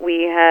week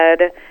we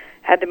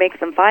had to make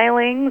some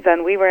filings,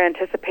 and we were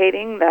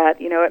anticipating that,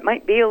 it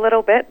might be a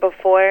little bit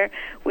before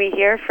we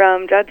hear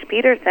from Judge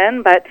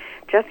Peterson, but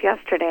just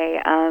yesterday,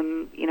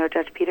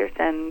 Judge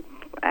Peterson,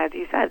 as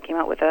you said, came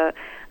out with a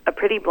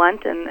pretty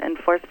blunt and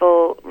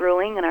forceful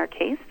ruling in our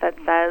case that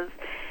says,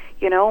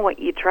 what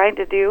you tried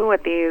to do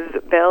with these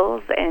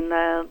bills in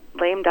the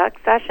lame duck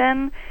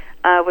session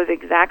was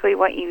exactly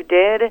what you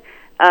did,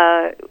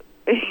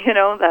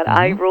 that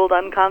I ruled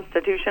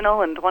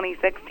unconstitutional in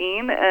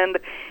 2016, and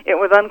it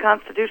was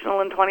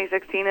unconstitutional in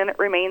 2016, and it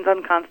remains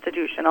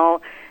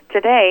unconstitutional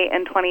today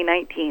in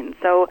 2019.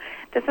 So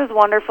this is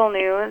wonderful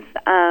news,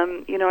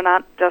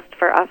 not just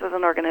for us as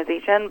an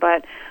organization,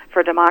 but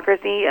for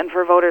democracy and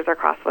for voters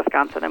across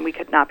Wisconsin, and we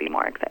could not be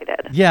more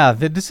excited. Yeah,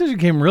 the decision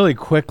came really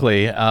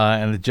quickly,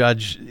 and the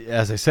judge,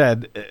 as I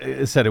said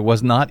it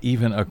was not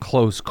even a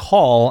close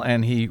call,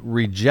 and he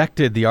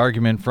rejected the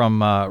argument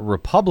from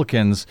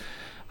Republicans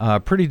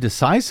pretty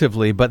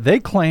decisively, but they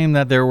claim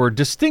that there were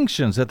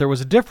distinctions, that there was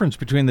a difference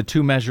between the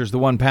two measures, the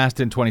one passed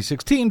in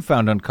 2016,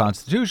 found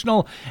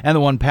unconstitutional, and the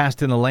one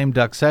passed in the lame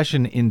duck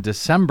session in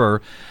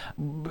December.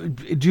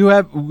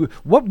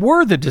 What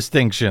were the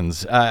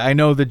distinctions? I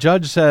know the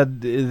judge said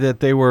that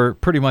they were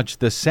pretty much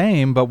the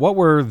same, but what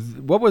were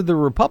the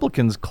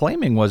Republicans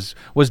claiming was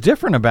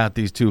different about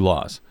these two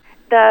laws?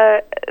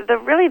 the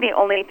really the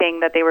only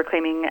thing that they were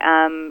claiming,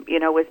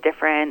 was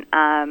different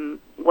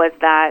was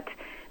that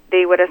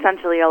they would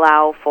essentially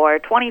allow for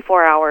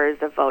 24 hours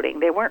of voting.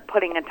 They weren't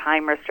putting a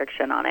time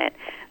restriction on it.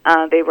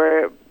 They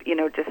were,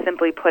 just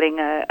simply putting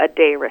a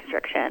day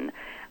restriction.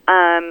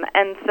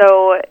 And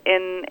so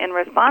in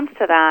response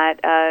to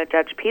that,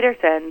 Judge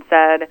Peterson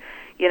said,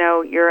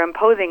 you're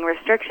imposing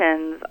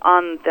restrictions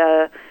on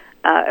the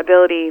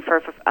ability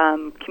for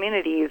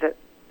communities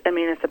and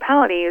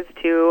municipalities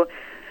to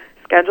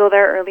schedule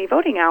their early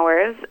voting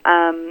hours.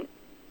 And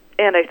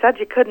I said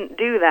you couldn't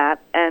do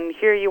that, and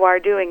here you are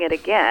doing it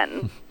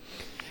again.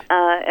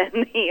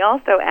 And he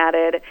also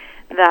added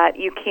that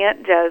you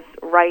can't just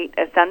write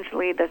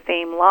essentially the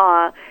same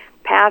law,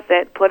 pass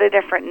it, put a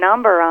different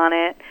number on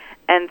it,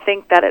 and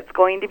think that it's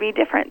going to be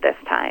different this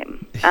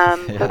time.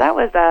 So that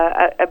was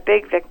a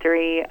big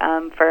victory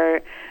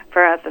for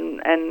us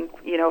and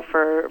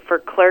for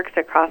clerks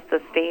across the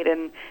state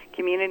and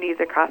communities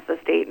across the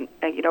state,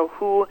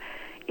 who,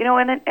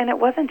 and it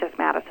wasn't just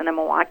Madison and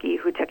Milwaukee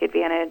who took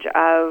advantage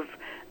of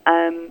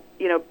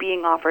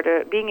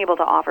being able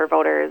to offer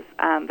voters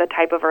the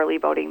type of early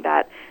voting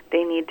that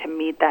they need to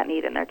meet that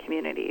need in their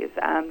communities.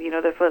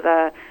 This was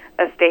a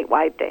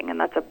statewide thing, and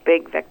that's a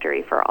big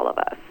victory for all of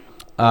us.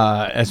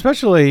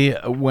 Especially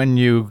when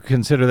you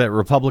consider that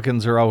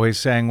Republicans are always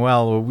saying,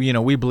 well,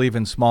 we believe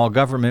in small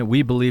government,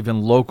 we believe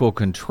in local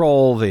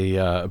control,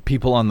 the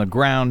people on the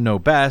ground know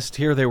best.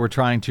 Here they were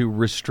trying to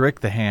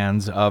restrict the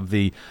hands of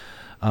the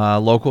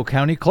local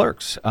county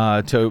clerks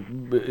to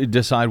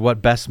decide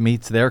what best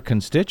meets their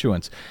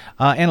constituents.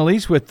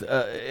 Analiese, with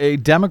a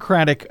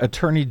Democratic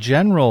Attorney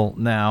General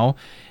now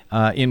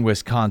in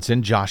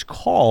Wisconsin, Josh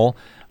Kaul,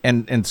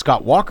 and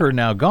Scott Walker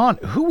now gone,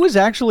 who was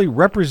actually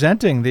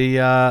representing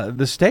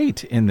the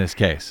state in this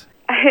case?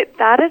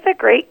 That is a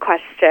great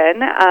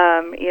question.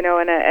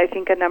 And I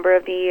think a number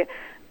of the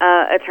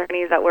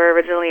attorneys that were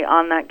originally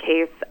on that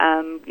case,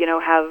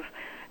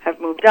 have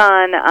moved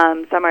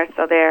on. Some are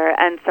still there,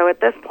 and so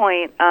at this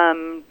point,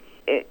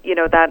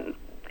 that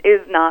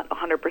is not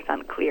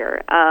 100%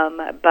 clear.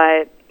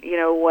 But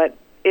what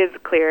is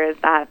clear is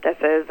that this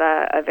is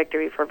a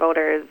victory for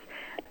voters,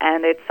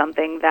 and it's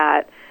something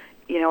that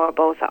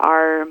both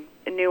our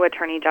new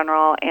Attorney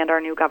General and our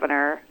new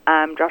Governor,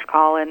 Josh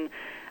Kaul and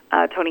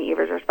Tony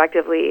Evers,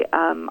 respectively,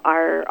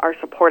 are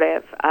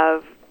supportive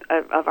of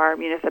our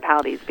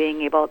municipalities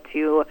being able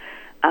to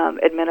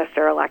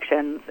administer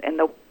elections in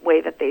the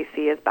way that they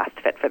see as best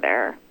fit for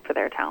their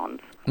towns.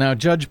 Now,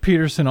 Judge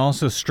Peterson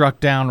also struck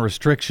down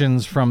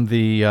restrictions from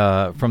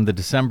the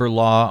December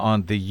law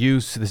on the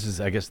use. This is,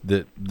 I guess,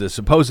 the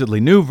supposedly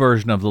new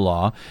version of the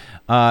law.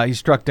 He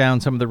struck down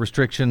some of the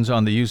restrictions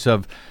on the use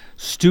of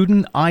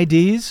student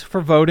IDs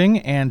for voting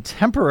and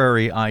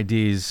temporary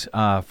IDs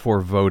for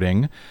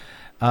voting.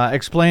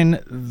 Explain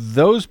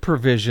those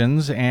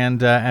provisions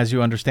and, as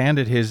you understand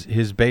it,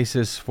 his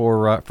basis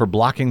for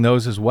blocking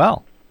those as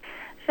well.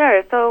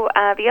 Sure. So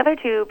the other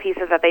two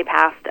pieces that they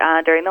passed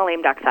during the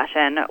lame duck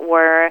session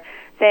were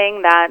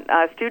saying that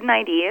student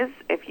IDs,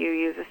 if you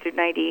use a student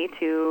ID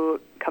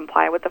to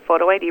comply with the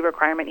photo ID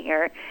requirement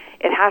here,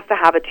 it has to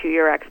have a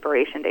 2-year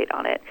expiration date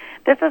on it.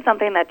 This is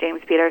something that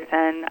Judge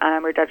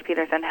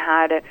Peterson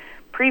had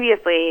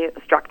previously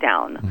struck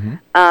down.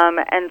 Mm-hmm.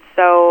 And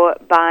so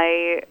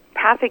by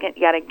passing it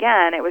yet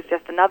again, it was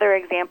just another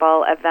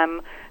example of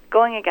them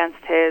going against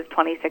his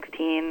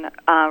 2016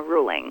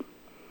 ruling.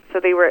 So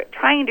they were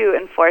trying to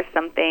enforce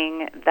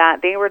something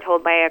that they were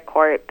told by a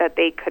court that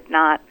they could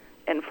not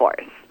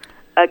enforce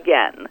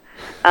again.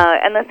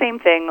 And the same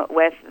thing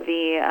with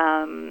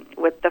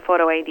the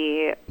photo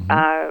ID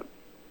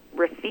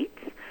receipts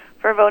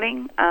for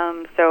voting.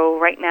 So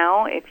right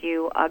now, if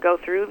you go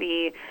through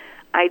the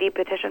ID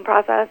petition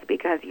process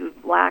because you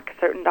lack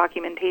certain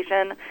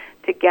documentation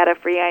to get a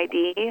free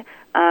ID,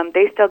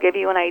 they still give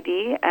you an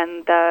ID,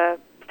 and the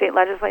state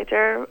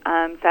legislature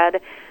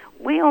said,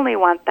 we only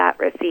want that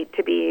receipt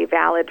to be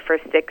valid for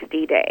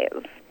 60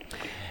 days.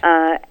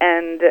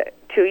 And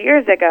 2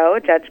 years ago,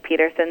 Judge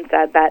Peterson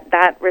said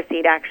that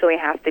receipt actually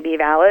has to be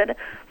valid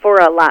for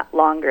a lot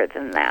longer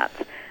than that.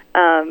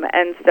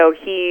 And so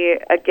he,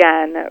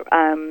 again,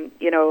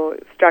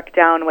 struck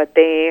down what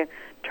they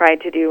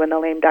tried to do in the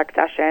lame duck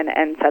session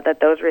and said that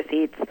those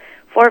receipts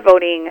for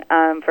voting,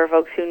 for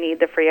folks who need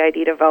the free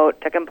ID to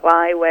vote to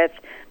comply with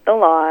the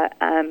law,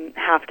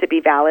 have to be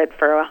valid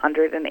for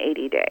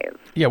 180 days.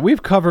 Yeah,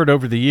 we've covered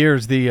over the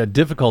years the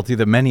difficulty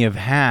that many have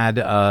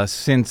had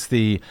since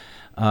the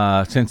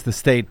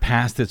state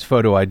passed its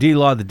photo ID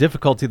law, the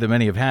difficulty that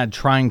many have had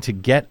trying to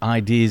get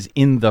IDs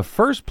in the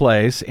first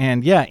place.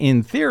 And yeah,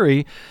 in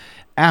theory,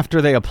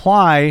 after they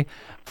apply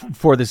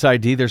for this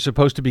ID, they're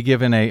supposed to be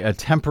given a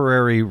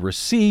temporary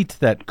receipt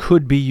that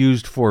could be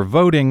used for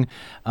voting,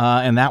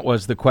 and that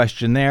was the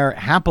question there.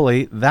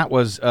 Happily, that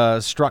was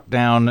struck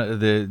down.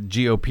 The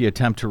GOP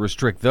attempt to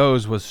restrict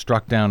those was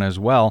struck down as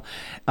well.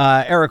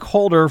 Eric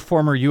Holder,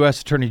 former U.S.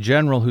 Attorney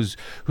General, whose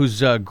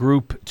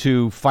group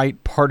to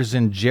fight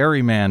partisan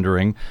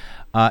gerrymandering,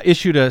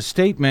 issued a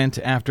statement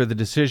after the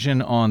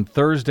decision on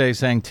Thursday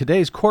saying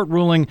today's court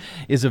ruling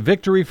is a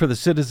victory for the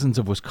citizens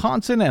of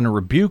Wisconsin and a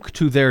rebuke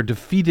to their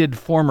defeated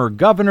former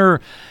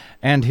governor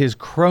and his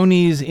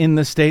cronies in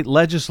the state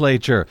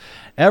legislature.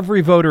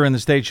 Every voter in the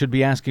state should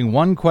be asking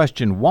one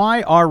question: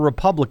 why are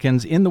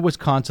Republicans in the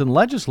Wisconsin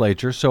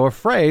legislature so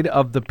afraid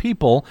of the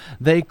people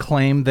they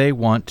claim they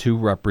want to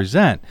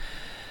represent?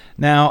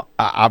 Now,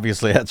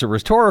 obviously, that's a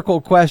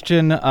rhetorical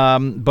question,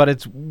 but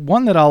it's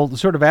one that I'll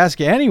sort of ask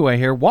you anyway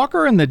here.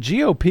 Walker and the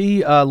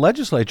GOP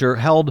legislature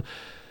held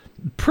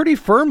pretty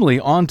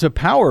firmly onto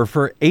power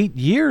for 8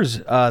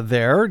 years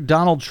there.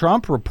 Donald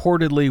Trump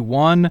reportedly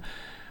won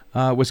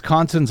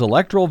Wisconsin's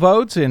electoral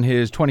votes in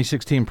his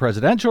 2016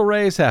 presidential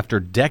race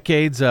after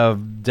decades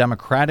of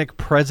Democratic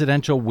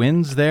presidential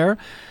wins there.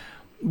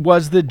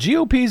 Was the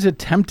GOP's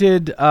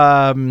attempted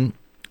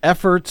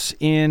efforts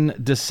in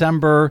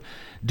December,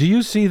 do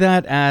you see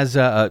that as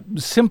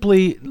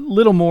simply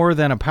little more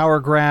than a power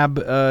grab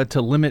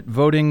to limit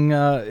voting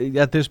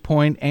at this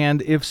point?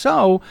 And if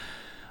so,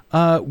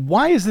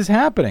 why is this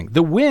happening?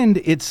 The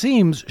wind, it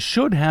seems,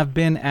 should have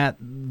been at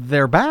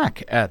their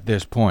back at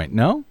this point,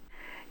 no?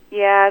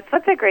 Yes,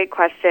 that's a great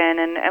question.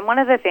 And one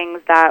of the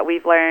things that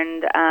we've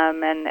learned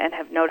and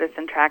have noticed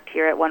and tracked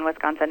here at One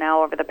Wisconsin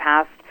Now over the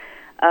past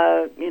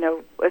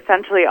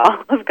essentially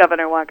all of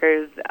Governor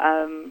Walker's,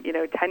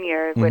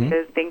 tenure, which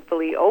is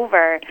thankfully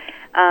over,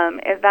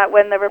 is that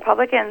when the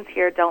Republicans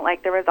here don't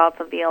like the results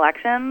of the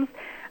elections,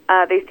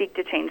 they seek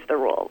to change the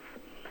rules.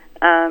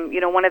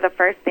 One of the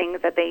first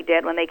things that they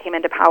did when they came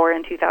into power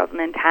in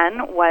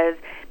 2010 was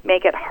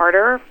make it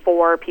harder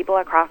for people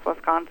across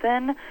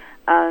Wisconsin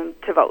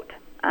to vote.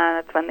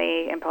 That's when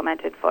they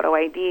implemented photo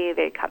ID,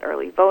 they cut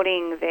early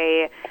voting,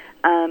 they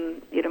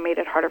made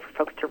it harder for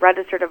folks to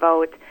register to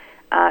vote.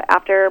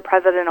 After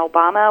President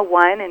Obama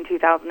won in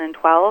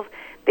 2012,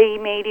 they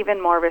made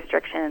even more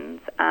restrictions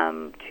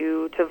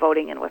to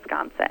voting in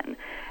Wisconsin.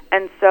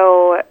 And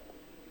so,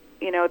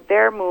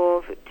 their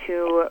move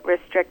to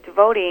restrict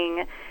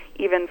voting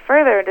even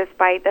further,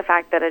 despite the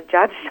fact that a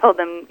judge told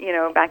them,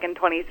 back in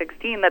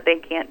 2016 that they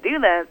can't do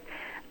this,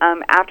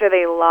 after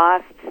they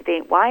lost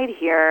statewide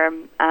here,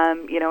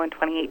 in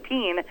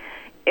 2018,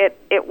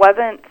 it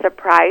wasn't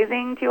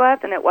surprising to us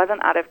and it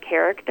wasn't out of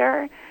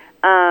character.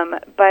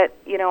 But,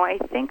 I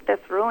think this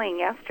ruling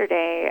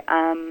yesterday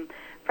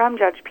from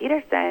Judge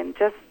Peterson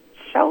just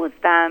shows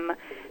them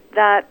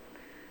that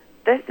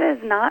this is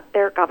not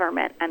their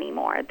government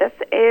anymore. This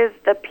is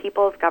the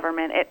people's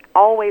government. It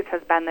always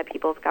has been the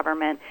people's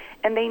government,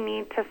 and they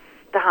need to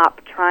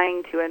stop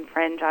trying to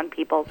infringe on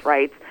people's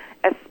rights,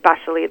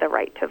 especially the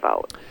right to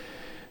vote.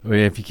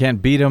 If you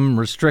can't beat them,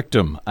 restrict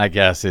them, I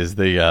guess, is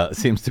the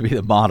seems to be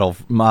the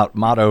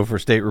motto for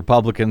state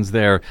Republicans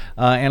there.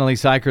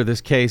 Analiese Eicher, this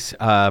case,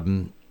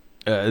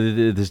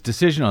 this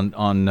decision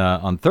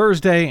on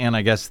Thursday, and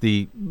I guess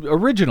the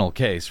original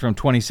case from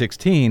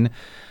 2016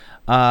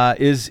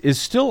 is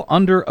still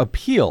under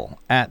appeal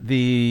at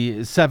the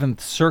 7th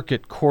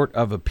Circuit Court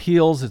of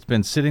Appeals. It's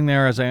been sitting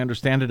there, as I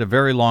understand it, a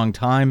very long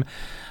time.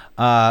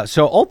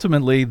 So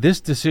ultimately, this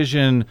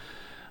decision,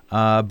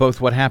 both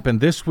what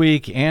happened this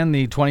week and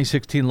the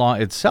 2016 law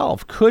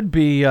itself, could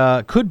be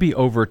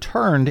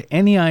overturned.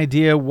 Any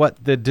idea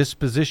what the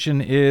disposition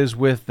is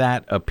with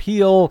that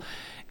appeal,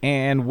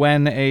 and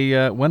when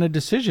a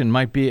decision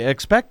might be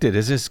expected?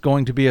 Is this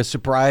going to be a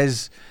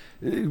surprise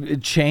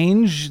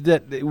change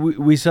that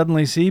we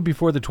suddenly see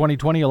before the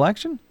 2020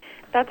 election?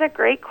 That's a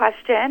great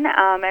question,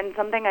 and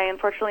something I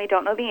unfortunately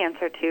don't know the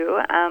answer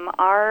to.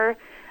 Our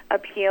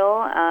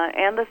appeal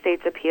and the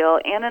state's appeal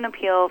and an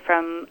appeal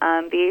from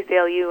the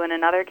ACLU in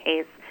another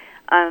case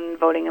on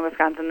voting in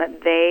Wisconsin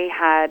that they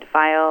had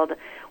filed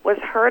was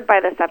heard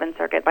by the 7th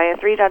Circuit, by a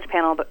 3-judge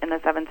panel in the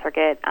 7th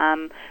Circuit,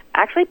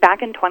 actually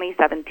back in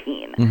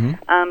 2017.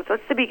 So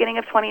it's the beginning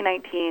of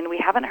 2019. We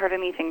haven't heard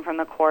anything from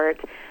the court.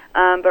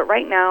 But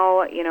right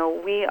now,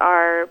 we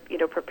are,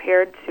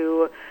 prepared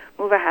to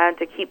move ahead,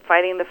 to keep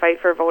fighting the fight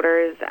for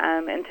voters,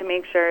 and to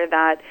make sure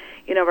that,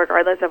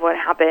 regardless of what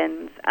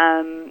happens,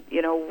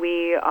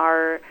 we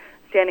are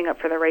standing up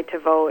for the right to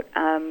vote,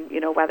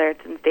 whether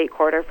it's in state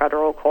court or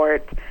federal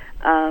court,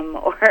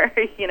 or,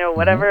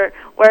 whatever,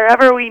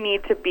 wherever we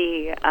need to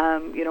be,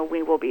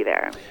 we will be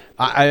there.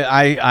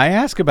 I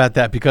ask about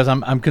that because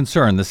I'm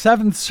concerned. The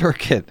 7th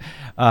Circuit,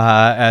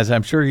 as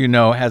I'm sure you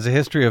know, has a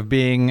history of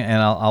being,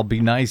 and I'll be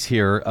nice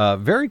here,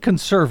 very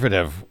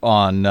conservative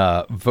on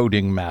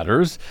voting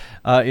matters.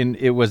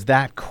 It was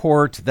that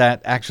court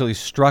that actually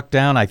struck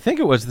down, I think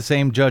it was the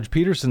same Judge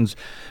Peterson's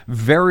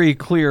very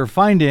clear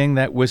finding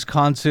that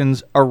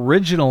Wisconsin's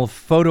original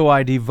photo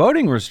ID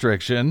voting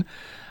restriction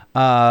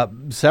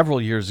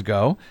several years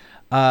ago,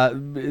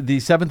 the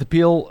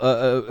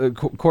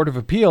 7th Court of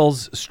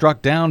Appeals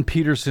struck down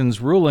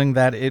Peterson's ruling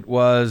that it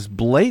was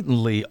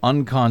blatantly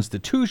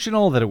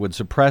unconstitutional, that it would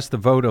suppress the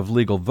vote of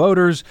legal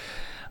voters.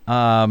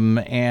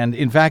 And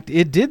in fact,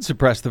 it did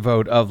suppress the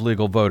vote of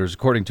legal voters,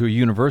 according to a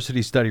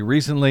university study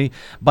recently,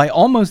 by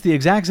almost the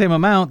exact same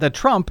amount that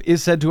Trump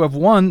is said to have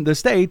won the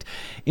state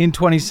in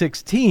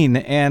 2016.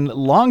 And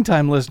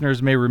longtime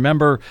listeners may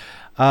remember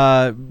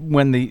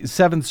when the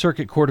Seventh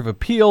Circuit Court of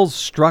Appeals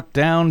struck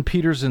down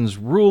Peterson's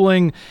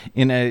ruling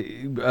in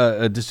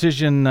a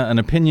decision, an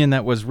opinion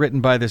that was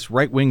written by this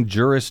right-wing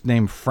jurist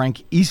named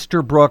Frank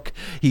Easterbrook.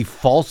 He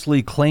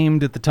falsely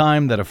claimed at the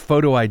time that a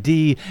photo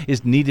ID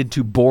is needed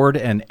to board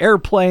an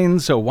airplane,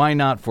 so why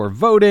not for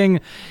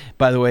voting?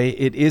 By the way,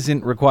 it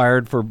isn't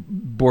required for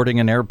boarding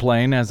an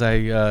airplane, as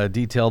I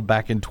detailed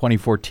back in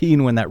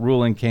 2014 when that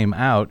ruling came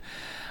out.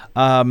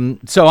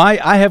 So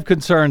I have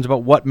concerns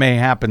about what may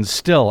happen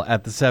still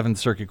at the Seventh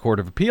Circuit Court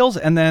of Appeals.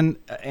 And then,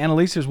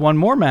 Analiese, there's one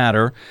more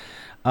matter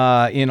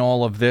in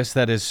all of this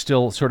that is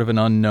still sort of an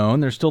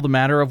unknown. There's still the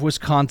matter of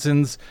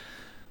Wisconsin's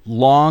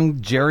long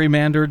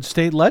gerrymandered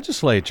state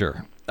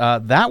legislature.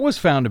 That was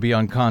found to be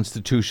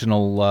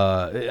unconstitutional,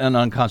 an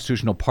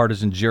unconstitutional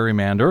partisan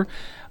gerrymander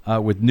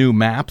with new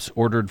maps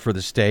ordered for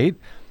the state.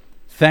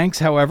 Thanks,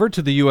 however,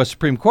 to the U.S.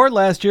 Supreme Court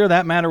last year,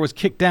 that matter was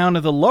kicked down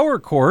to the lower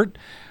court.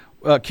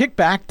 Kicked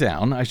back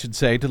down, I should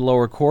say, to the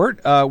lower court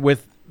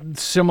with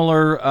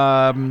similar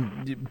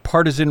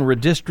partisan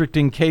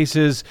redistricting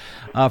cases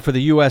for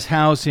the U.S.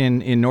 House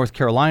in North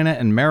Carolina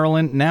and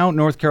Maryland. Now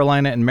North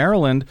Carolina and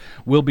Maryland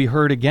will be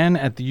heard again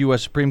at the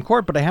U.S. Supreme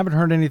Court, but I haven't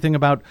heard anything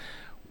about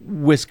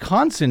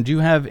Wisconsin. Do you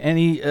have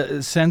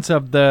any sense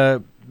of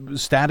the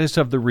status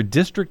of the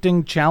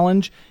redistricting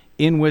challenge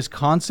in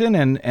Wisconsin,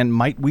 and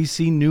might we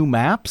see new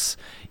maps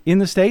in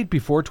the state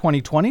before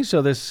 2020?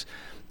 So this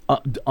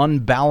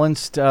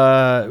unbalanced,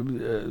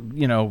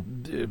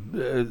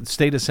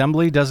 state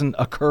assembly doesn't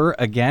occur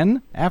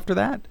again after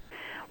that?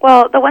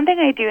 Well, the one thing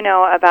I do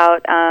know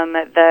about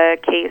the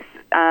case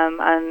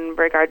in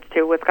regards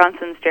to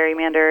Wisconsin's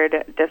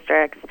gerrymandered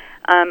districts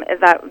is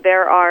that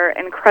there are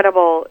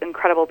incredible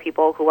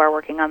people who are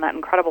working on that,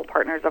 incredible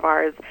partners of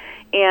ours.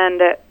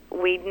 And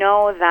we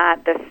know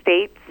that the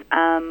state's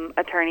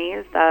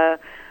attorneys, the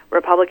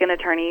Republican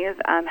attorneys,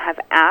 have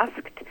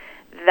asked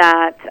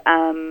that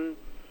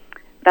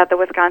the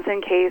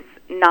Wisconsin case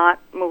not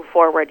move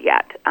forward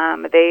yet.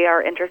 They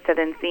are interested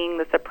in seeing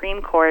the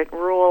Supreme Court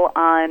rule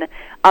on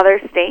other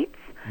states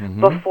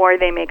before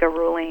they make a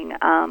ruling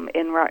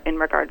in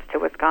regards to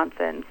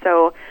Wisconsin.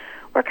 So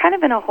we're kind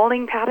of in a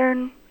holding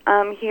pattern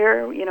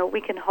here.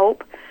 We can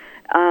hope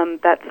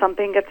that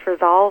something gets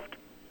resolved,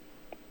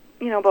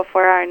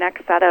 before our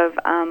next set of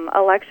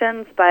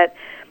elections. But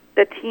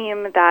the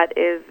team that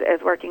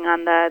is working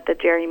on the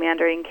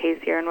gerrymandering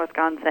case here in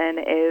Wisconsin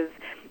is,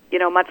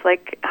 much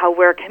like how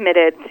we're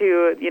committed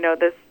to,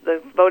 this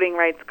voting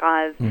rights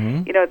cause,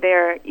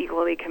 they're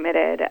equally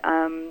committed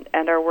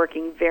and are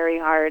working very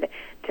hard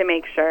to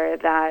make sure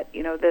that,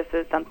 this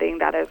is something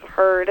that is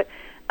heard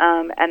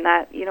and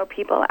that,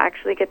 people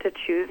actually get to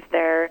choose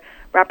their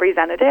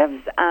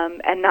representatives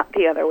and not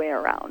the other way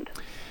around.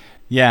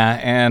 Yeah,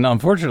 and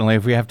unfortunately,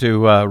 if we have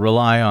to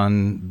rely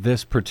on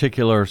this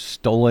particular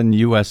stolen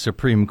U.S.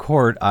 Supreme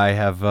Court, I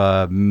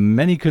have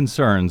many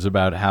concerns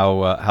about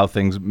how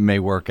things may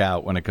work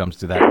out when it comes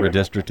to that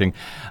redistricting.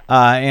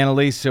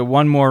 Analiese,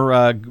 one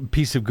more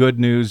piece of good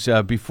news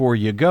before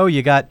you go.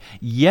 You got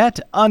yet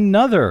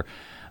another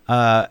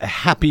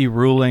happy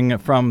ruling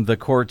from the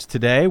courts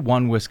today.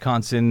 One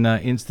Wisconsin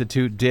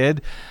Institute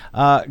did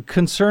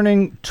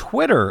concerning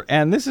Twitter.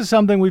 And this is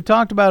something we've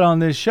talked about on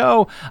this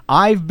show.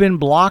 I've been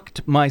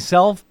blocked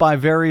myself by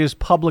various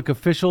public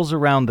officials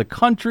around the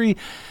country.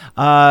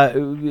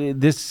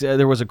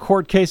 There was a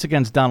court case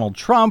against Donald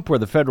Trump where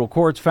the federal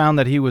courts found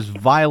that he was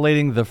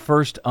violating the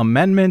First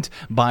Amendment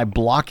by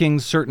blocking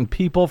certain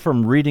people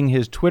from reading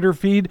his Twitter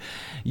feed.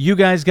 You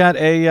guys got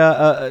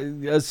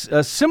a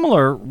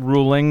similar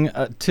ruling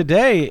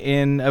today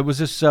in was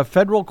this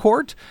federal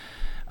court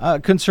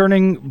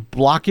concerning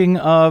blocking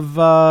of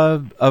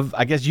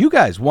I guess you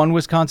guys. One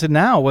Wisconsin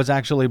Now was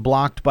actually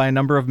blocked by a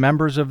number of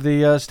members of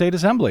the state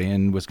assembly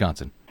in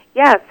Wisconsin.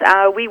 Yes,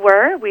 we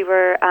were. We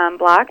were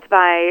blocked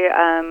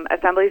by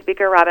Assembly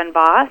Speaker Robin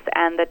Voss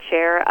and the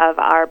chair of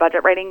our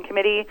budget writing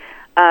committee,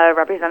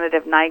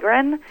 Representative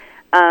Nygren.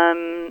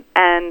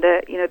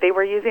 They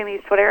were using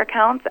these Twitter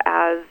accounts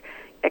as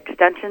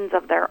extensions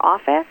of their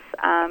office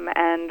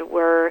and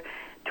were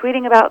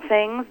tweeting about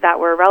things that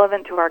were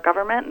relevant to our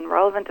government and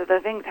relevant to the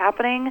things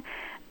happening,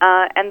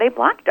 and they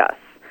blocked us.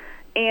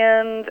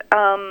 And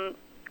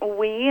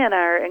we and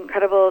our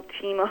incredible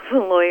team of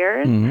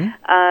lawyers,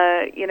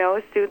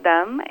 sued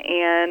them,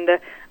 and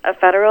a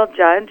federal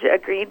judge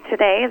agreed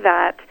today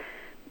that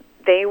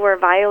they were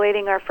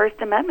violating our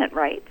First Amendment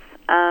rights.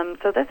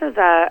 So this is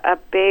a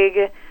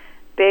big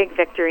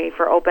victory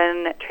for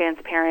open,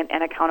 transparent,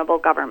 and accountable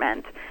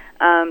government.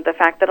 The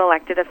fact that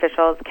elected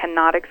officials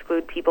cannot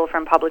exclude people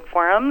from public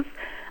forums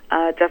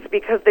just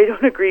because they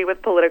don't agree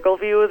with political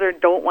views or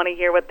don't want to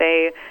hear what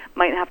they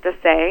might have to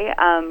say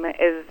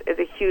is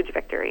a huge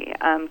victory.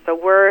 So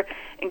we're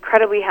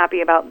incredibly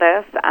happy about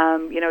this.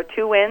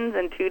 2 wins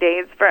in 2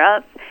 days for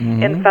us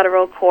in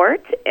federal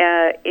court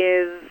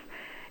is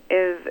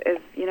is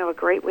a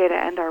great way to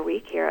end our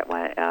week here at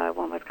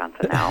One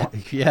Wisconsin Now.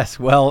 Yes,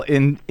 well,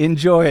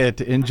 enjoy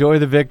it. Enjoy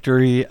the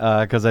victory,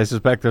 because I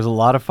suspect there's a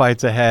lot of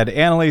fights ahead.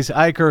 Analiese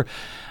Eicher,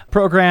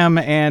 Program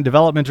and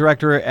Development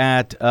Director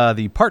at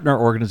the partner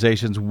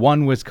organizations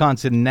One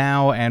Wisconsin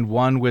Now and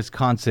One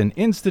Wisconsin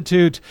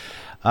Institute,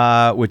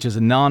 which is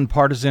a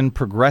nonpartisan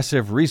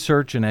progressive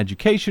research and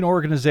education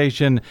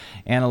organization.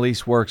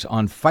 Analiese works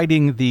on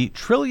fighting the $1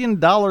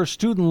 trillion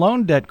student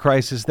loan debt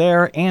crisis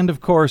there and,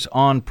 of course,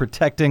 on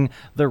protecting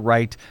the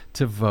right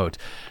to vote.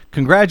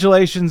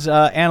 Congratulations,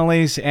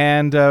 Analiese,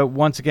 and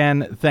once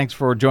again, thanks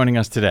for joining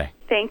us today.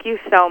 Thank you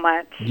so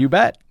much. You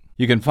bet.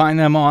 You can find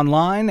them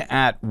online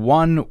at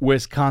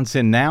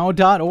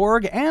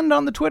onewisconsinnow.org and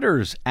on the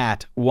Twitters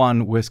at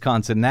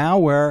onewisconsinnow,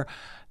 where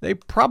they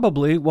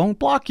probably won't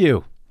block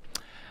you.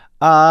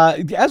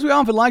 As we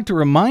often like to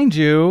remind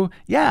you,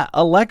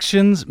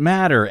 elections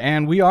matter,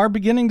 and we are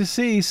beginning to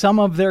see some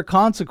of their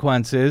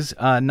consequences,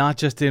 not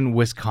just in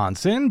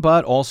Wisconsin,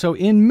 but also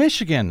in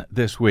Michigan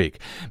this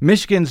week.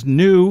 Michigan's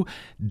new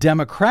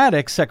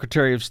Democratic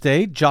Secretary of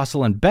State,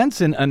 Jocelyn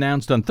Benson,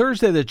 announced on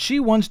Thursday that she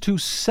wants to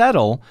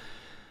settle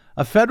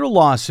a federal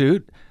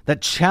lawsuit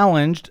that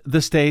challenged the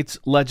state's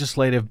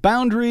legislative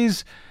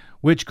boundaries,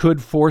 which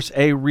could force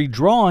a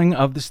redrawing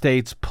of the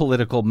state's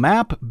political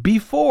map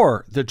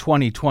before the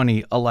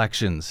 2020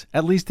 elections,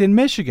 at least in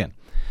Michigan.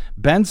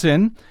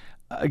 Benson,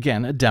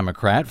 again a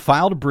Democrat,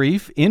 filed a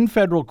brief in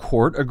federal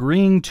court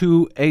agreeing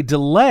to a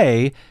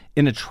delay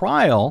in a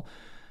trial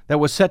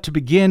that was set to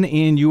begin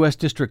in U.S.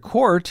 District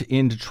Court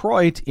in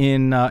Detroit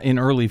in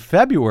early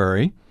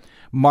February.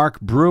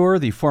 Mark Brewer,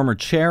 the former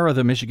chair of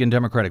the Michigan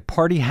Democratic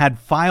Party, had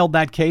filed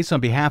that case on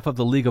behalf of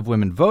the League of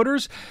Women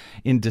Voters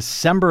in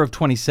December of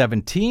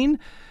 2017,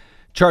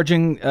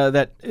 charging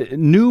that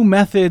new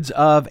methods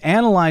of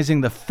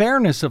analyzing the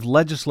fairness of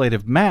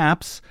legislative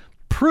maps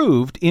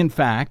proved, in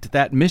fact,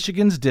 that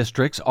Michigan's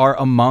districts are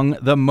among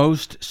the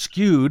most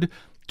skewed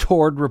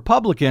toward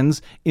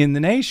Republicans in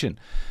the nation.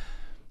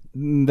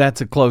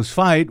 That's a close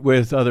fight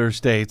with other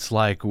states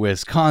like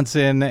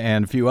Wisconsin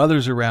and a few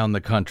others around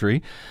the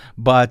country.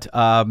 But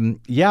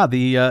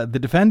the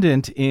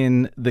defendant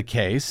in the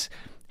case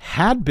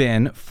had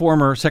been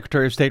former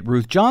Secretary of State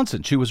Ruth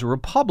Johnson. She was a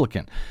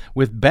Republican.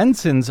 With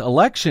Benson's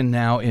election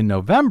now in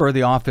November,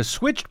 the office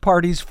switched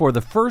parties for the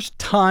first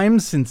time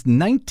since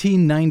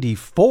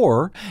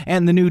 1994,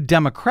 and the new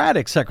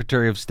Democratic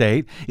Secretary of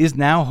State is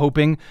now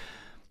hoping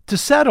to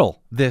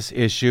settle this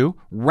issue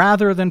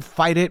rather than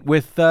fight it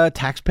with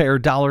taxpayer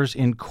dollars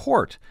in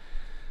court.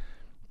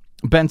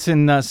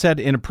 Benson said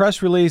in a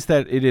press release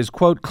that it is,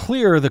 quote,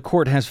 clear the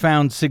court has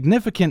found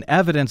significant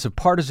evidence of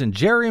partisan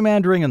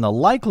gerrymandering and the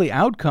likely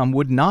outcome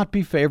would not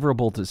be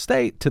favorable to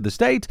the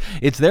state.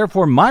 It's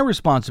therefore my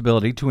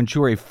responsibility to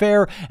ensure a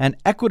fair and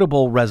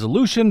equitable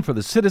resolution for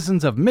the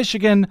citizens of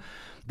Michigan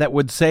that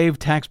would save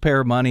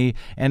taxpayer money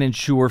and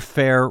ensure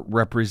fair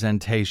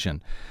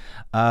representation.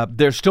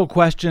 There's still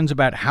questions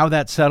about how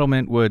that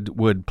settlement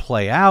would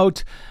play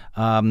out,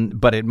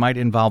 but it might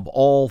involve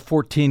all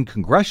 14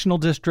 congressional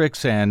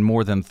districts and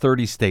more than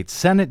 30 state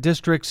Senate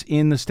districts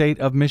in the state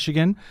of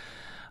Michigan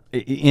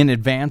in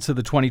advance of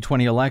the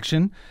 2020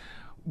 election.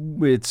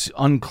 It's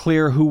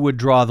unclear who would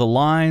draw the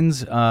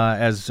lines,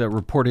 as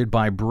reported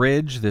by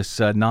Bridge, this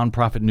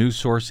nonprofit news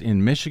source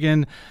in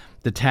Michigan.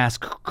 The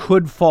task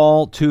could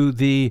fall to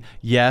the,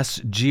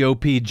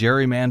 GOP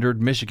gerrymandered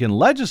Michigan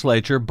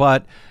legislature,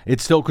 but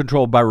it's still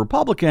controlled by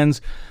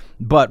Republicans.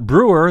 But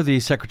Brewer,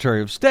 the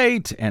Secretary of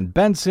State, and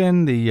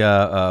Benson,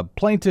 the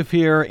plaintiff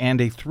here,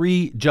 and a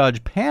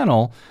 3-judge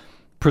panel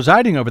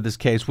presiding over this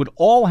case would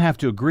all have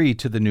to agree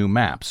to the new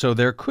map. So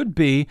there could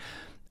be,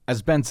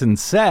 as Benson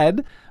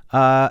said,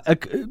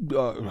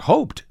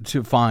 hoped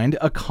to find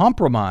a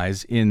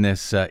compromise in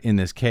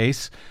this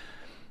case.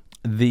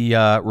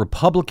 The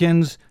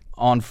Republicans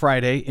on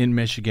Friday in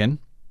Michigan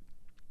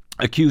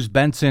accused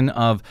Benson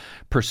of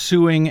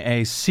pursuing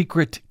a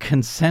secret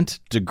consent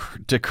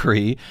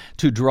decree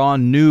to draw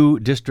new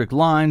district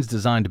lines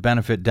designed to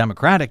benefit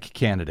Democratic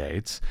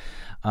candidates.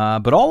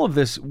 But all of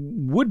this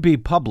would be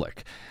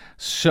public.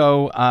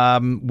 So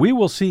we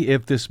will see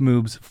if this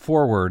moves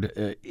forward.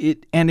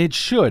 It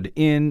should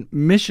in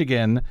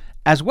Michigan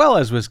as well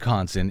as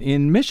Wisconsin.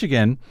 In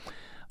Michigan,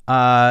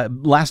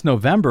 last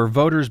November,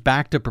 voters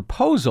backed a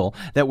proposal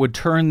that would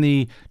turn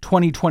the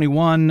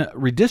 2021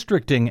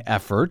 redistricting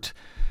effort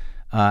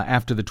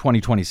after the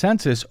 2020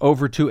 census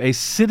over to a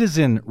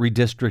citizen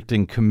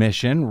redistricting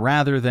commission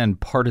rather than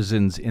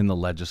partisans in the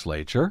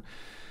legislature.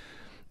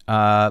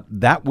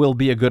 That will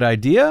be a good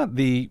idea.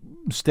 The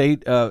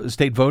state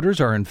voters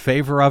are in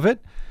favor of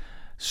it.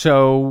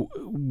 So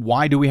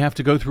why do we have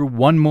to go through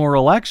one more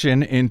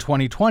election in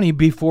 2020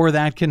 before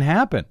that can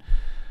happen?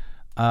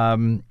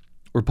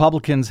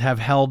 Republicans have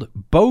held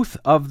both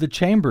of the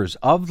chambers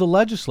of the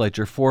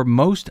legislature for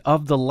most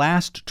of the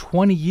last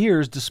 20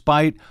 years,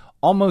 despite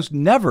almost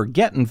never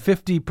getting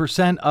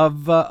 50%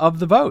 of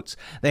the votes.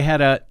 They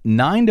had a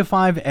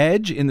 9-5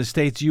 edge in the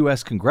state's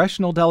U.S.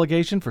 congressional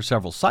delegation for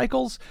several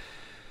cycles.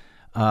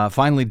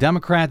 Finally,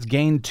 Democrats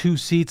gained 2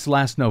 seats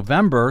last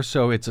November,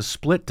 so it's a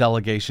split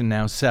delegation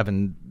now,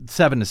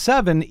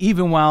 7-7,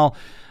 even while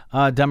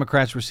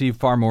Democrats receive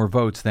far more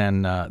votes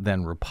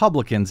than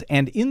Republicans.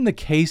 And in the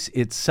case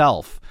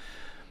itself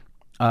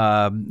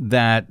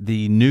that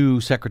the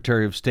new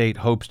Secretary of State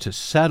hopes to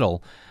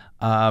settle,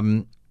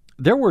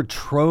 there were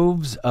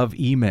troves of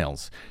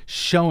emails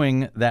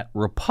showing that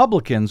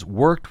Republicans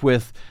worked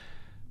with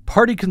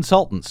party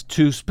consultants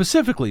to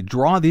specifically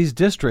draw these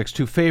districts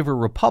to favor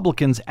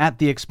Republicans at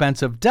the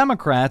expense of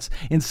Democrats.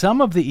 In some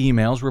of the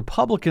emails,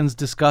 Republicans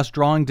discussed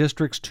drawing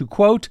districts to,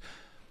 quote,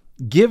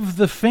 give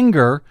the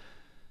finger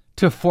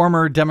to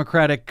former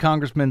Democratic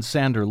Congressman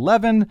Sander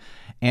Levin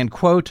and,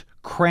 quote,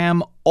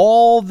 cram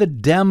all the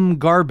Dem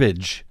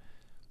garbage.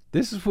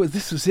 This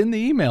was in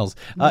the emails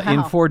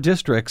in 4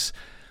 districts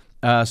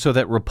so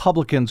that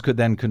Republicans could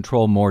then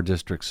control more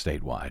districts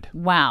statewide.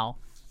 Wow.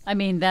 I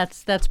mean,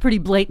 that's pretty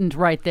blatant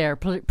right there.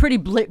 Pretty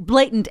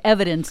blatant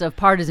evidence of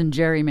partisan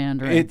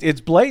gerrymandering. It's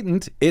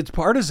blatant. It's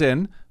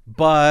partisan.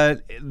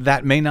 But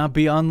that may not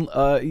be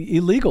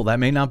illegal. That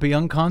may not be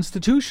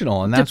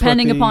unconstitutional. And that's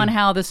depending upon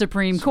how the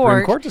Supreme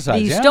Court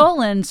decides, the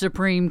stolen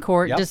Supreme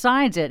Court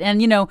decides it.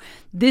 And,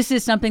 this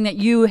is something that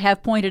you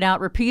have pointed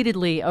out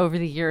repeatedly over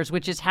the years,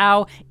 which is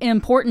how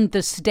important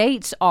the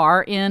states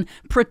are in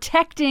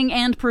protecting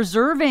and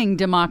preserving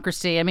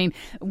democracy. I mean,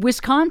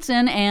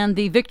 Wisconsin and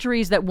the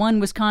victories that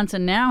one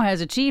Wisconsin now has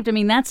achieved, I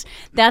mean, that's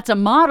a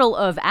model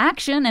of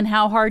action and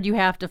how hard you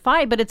have to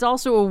fight. But it's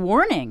also a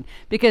warning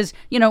because,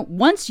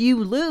 once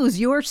you lose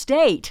your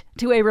state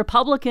to a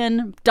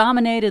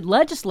Republican-dominated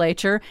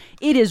legislature,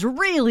 it is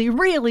really,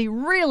 really,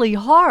 really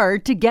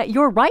hard to get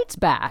your rights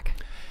back.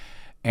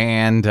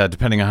 And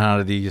depending on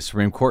how the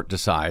Supreme Court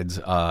decides,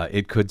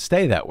 it could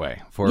stay that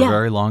way for a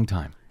very long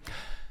time.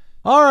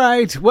 All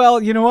right.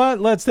 Well, you know what?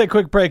 Let's take a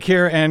quick break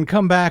here and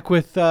come back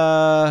with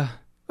something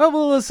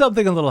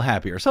a little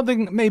happier,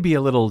 something maybe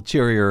a little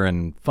cheerier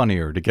and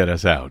funnier to get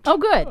us out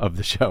of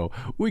the show.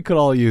 We could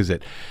all use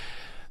it.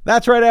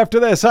 That's right after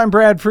this. I'm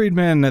Brad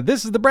Friedman.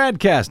 This is the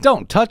BradCast.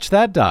 Don't touch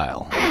that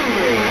dial.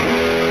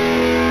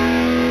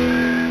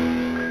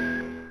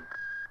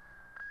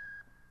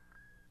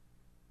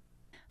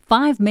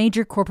 5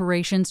 major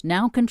corporations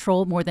now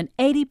control more than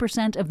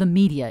 80% of the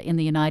media in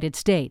the United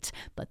States,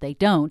 but they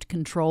don't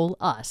control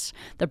us.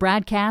 The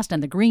BradCast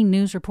and the Green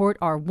News Report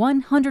are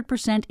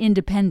 100%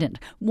 independent,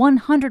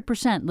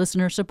 100%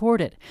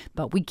 listener-supported.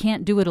 But we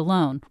can't do it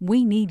alone.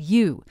 We need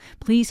you.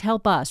 Please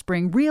help us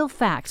bring real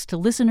facts to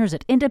listeners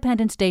at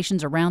independent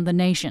stations around the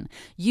nation.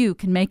 You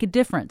can make a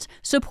difference.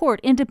 Support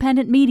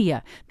independent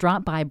media.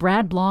 Drop by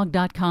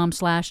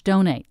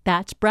bradblog.com/donate.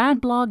 That's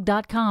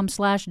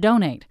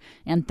bradblog.com/donate.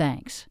 And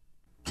thanks.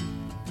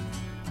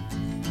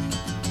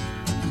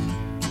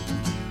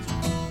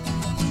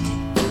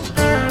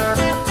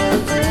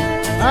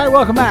 All right,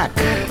 welcome back.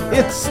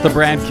 It's the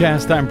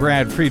BradCast. I'm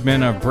Brad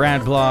Friedman of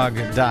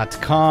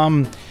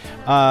bradblog.com.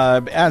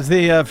 As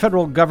the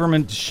federal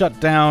government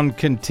shutdown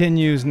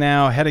continues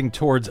now, heading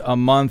towards a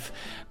month,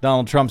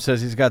 Donald Trump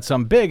says he's got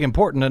some big,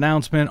 important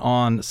announcement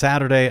on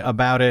Saturday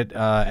about it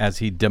as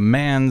he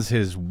demands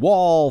his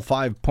wall,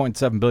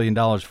 $5.7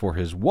 billion for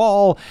his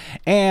wall,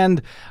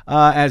 and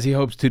as he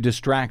hopes to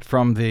distract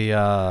from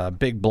the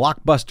big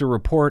blockbuster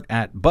report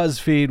at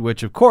BuzzFeed,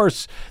 which, of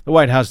course, the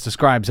White House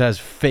describes as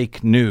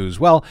fake news.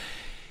 Well,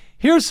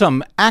 here's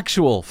some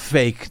actual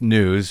fake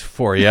news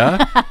for you.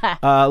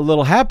 A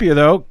little happier,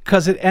 though,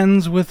 because it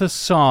ends with a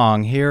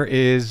song. Here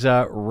is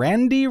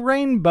Randy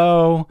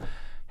Rainbow.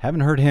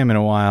 Haven't heard him in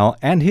a while.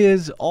 And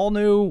his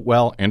all-new,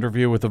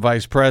 interview with the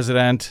vice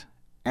president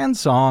and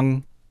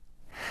song.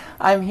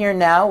 I'm here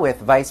now with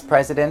Vice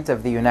President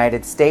of the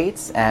United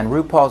States and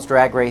RuPaul's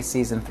Drag Race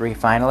Season 3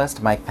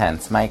 finalist, Mike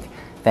Pence. Mike,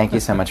 thank you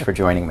so much for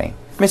joining me.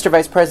 Mr.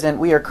 Vice President,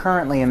 we are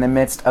currently in the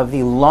midst of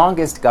the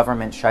longest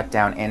government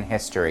shutdown in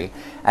history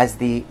as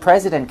the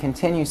president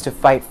continues to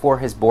fight for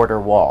his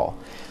border wall.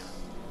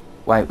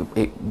 Well,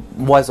 it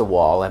was a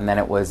wall, and then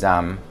it was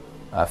a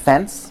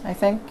fence, I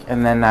think,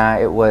 and then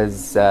it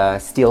was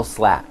steel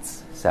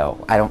slats. So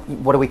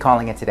what are we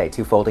calling it today?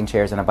 2 folding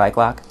chairs and a bike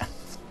lock?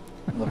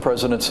 The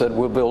president said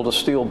we'll build a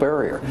steel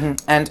barrier. Mm-hmm.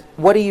 And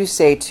what do you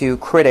say to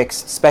critics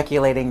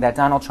speculating that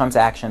Donald Trump's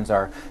actions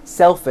are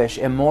selfish,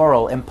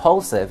 immoral,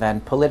 impulsive,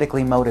 and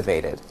politically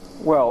motivated?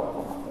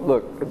 Well,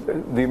 look,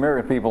 the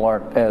American people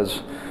aren't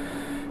as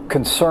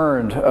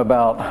concerned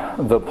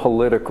about the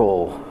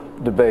political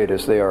debate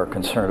as they are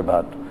concerned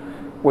about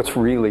what's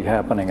really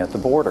happening at the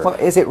border. Well,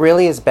 is it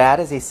really as bad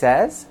as he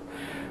says?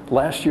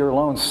 Last year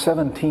alone,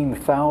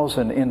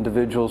 17,000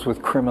 individuals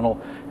with criminal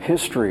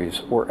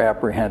histories were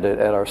apprehended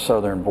at our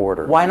southern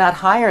border. Why not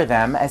hire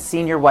them as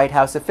senior White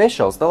House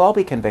officials? They'll all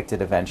be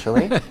convicted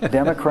eventually.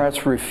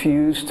 Democrats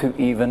refuse to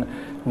even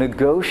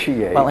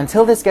negotiate. Well,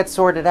 until this gets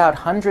sorted out,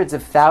 hundreds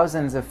of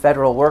thousands of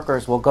federal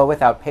workers will go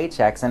without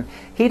paychecks, and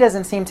he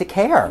doesn't seem to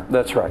care.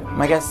 That's right.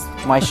 I guess,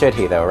 why should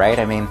he, though, right?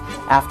 I mean,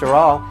 after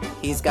all,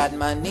 he's got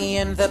money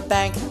in the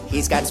bank,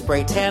 he's got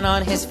spray tan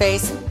on his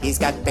face, he's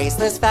got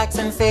baseless facts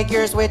and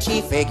figures, which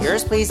he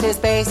figures please his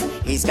base,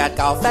 he's got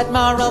golf at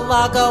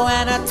Mar-a-Lago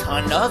and a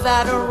ton of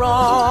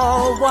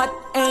Adderall. What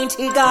ain't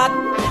he got?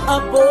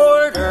 A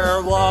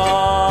border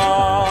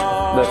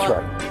wall. That's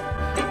right.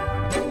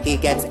 He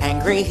gets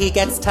angry, he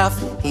gets tough,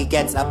 he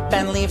gets up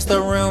and leaves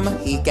the room,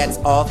 he gets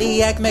all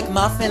the Egg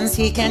McMuffins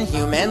he can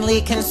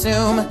humanly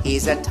consume.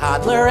 He's a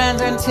toddler,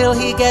 and until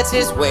he gets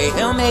his way,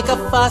 he'll make a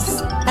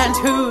fuss. And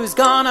who's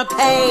gonna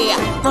pay?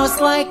 Most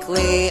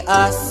likely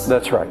us.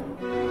 That's right.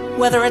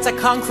 Whether it's a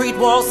concrete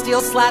wall, steel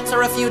slats,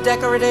 or a few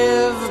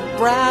decorative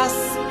brass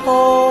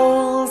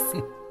poles.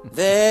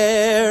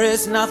 There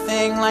is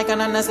nothing like an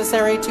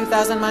unnecessary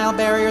 2,000-mile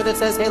barrier that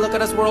says, hey, look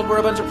at us, world, we're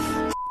a bunch of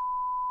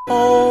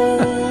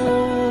holes.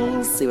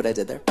 See what I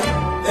did there?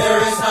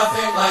 There is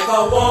nothing like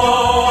a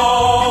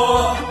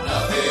wall.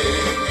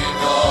 Nothing in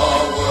the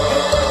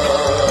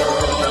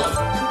world.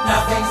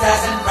 Nothing's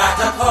as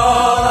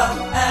impractical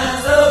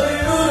as a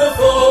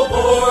beautiful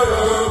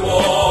border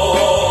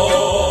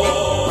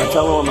wall. My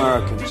fellow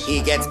Americans.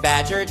 He gets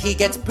badgered, he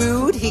gets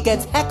booed, he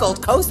gets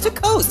heckled coast to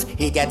coast.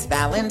 He gets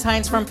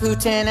valentines from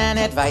Putin and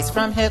advice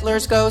from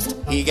Hitler's ghost.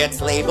 He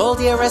gets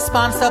labeled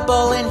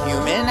irresponsible,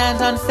 inhuman,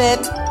 and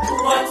unfit.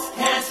 What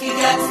can't he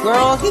get?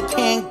 Girl, he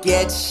can't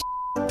get shit.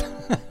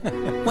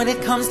 When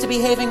it comes to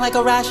behaving like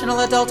a rational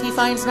adult, he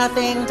finds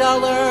nothing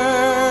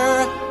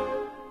duller.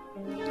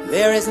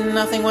 There is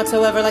nothing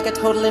whatsoever like a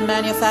totally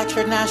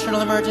manufactured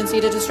national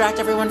emergency to distract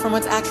everyone from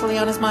what's actually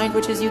on his mind,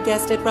 which is, you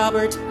guessed it,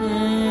 Robert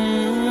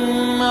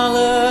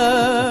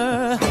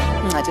Mueller.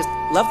 I just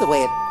love the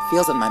way it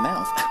feels in my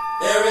mouth.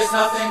 There is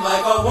nothing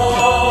like a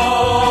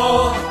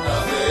wall.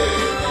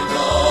 Nothing in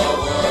the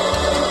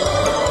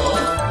world.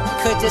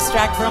 Could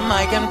distract from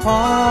Mike and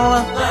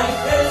Paul. Like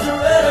his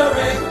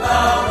rhetoric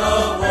about a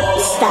wall.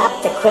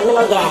 Stop the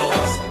criminal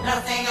gangs.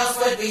 Nothing else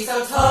would be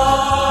so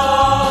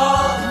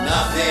tall.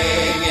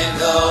 Nothing in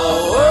the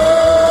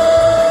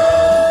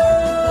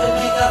world could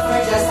make up for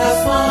just how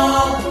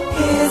small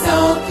his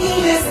own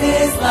penis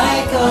is,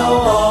 like a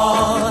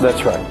wall.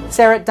 That's right.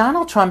 Sarah,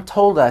 Donald Trump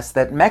told us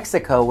that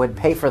Mexico would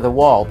pay for the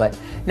wall, but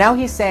now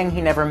he's saying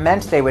he never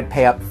meant they would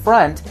pay up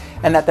front,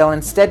 and that they'll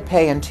instead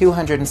pay in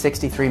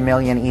 263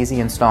 million easy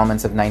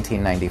installments of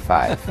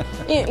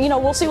 $19.95. You know,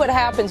 we'll see what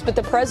happens, but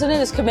the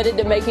president is committed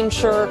to making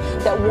sure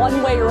that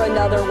one way or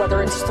another,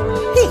 whether it's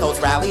through... He holds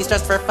rallies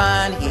just for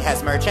fun, he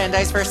has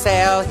merchandise for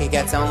sale, he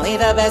gets only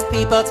the best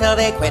people till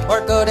they quit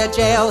or go to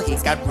jail.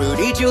 He's got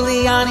Rudy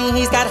Giuliani,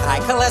 he's got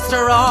high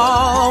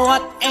cholesterol.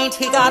 What ain't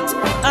he got?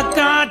 A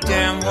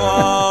goddamn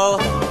wall.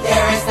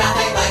 There is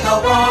nothing like a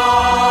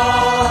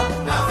wall.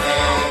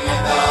 Nothing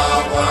in the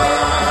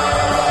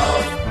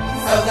world.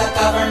 So the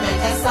government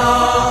can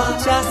stall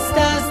just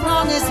as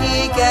long as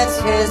he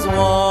gets his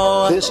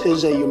wall. This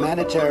is a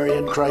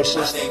humanitarian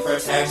crisis. Nothing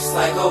protects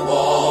like a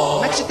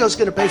wall. Mexico's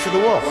going to pay for the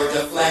wall. Or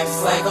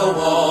deflects like a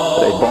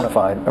wall. A bona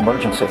fide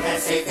emergency.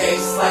 And save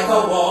face like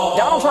a wall.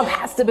 Donald Trump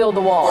has to build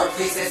the wall. Or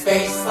please his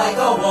face like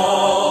a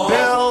wall.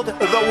 Build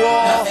the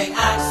wall. Nothing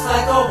acts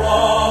like a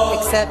wall.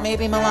 Except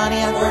maybe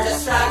Melania. Or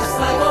distracts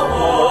like a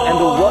wall. And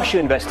the Russia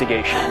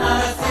investigation. And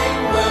not a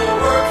thing will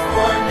work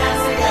for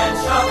Nancy and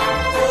Chuck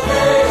till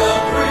they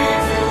agree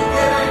to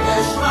giving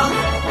this schmuck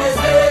his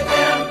big,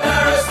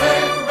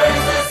 embarrassing,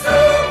 racist,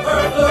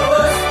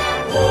 superfluous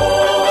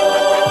wall.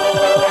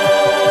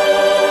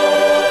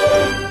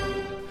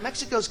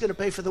 Mexico's going to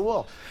pay for the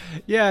wall.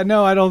 Yeah,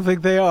 no, I don't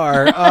think they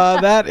are.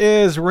 That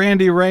is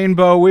Randy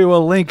Rainbow. We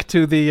will link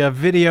to the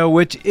video,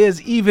 which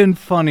is even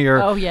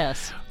funnier. Oh,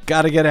 yes.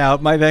 Gotta get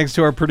out. My thanks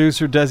to our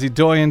producer, Desi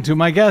Doyen, to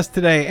my guest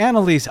today,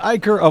 Analiese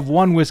Eicher of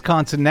One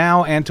Wisconsin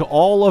Now, and to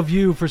all of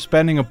you for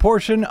spending a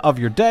portion of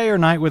your day or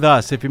night with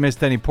us. If you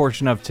missed any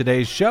portion of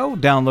today's show,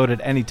 download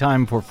it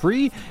anytime for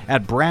free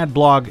at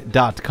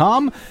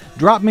bradblog.com.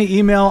 Drop me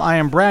email. I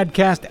am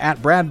BradCast at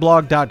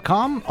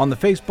bradblog.com. On the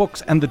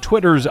Facebooks and the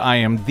Twitters, I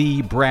am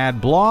the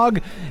Brad Blog.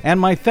 And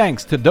my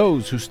thanks to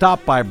those who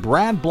stop by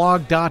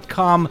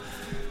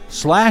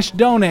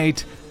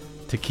bradblog.com/donate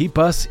to keep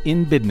us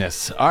in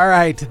business. All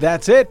right,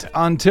 that's it.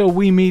 Until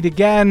we meet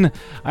again,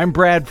 I'm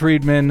Brad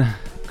Friedman.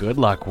 Good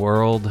luck,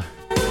 world.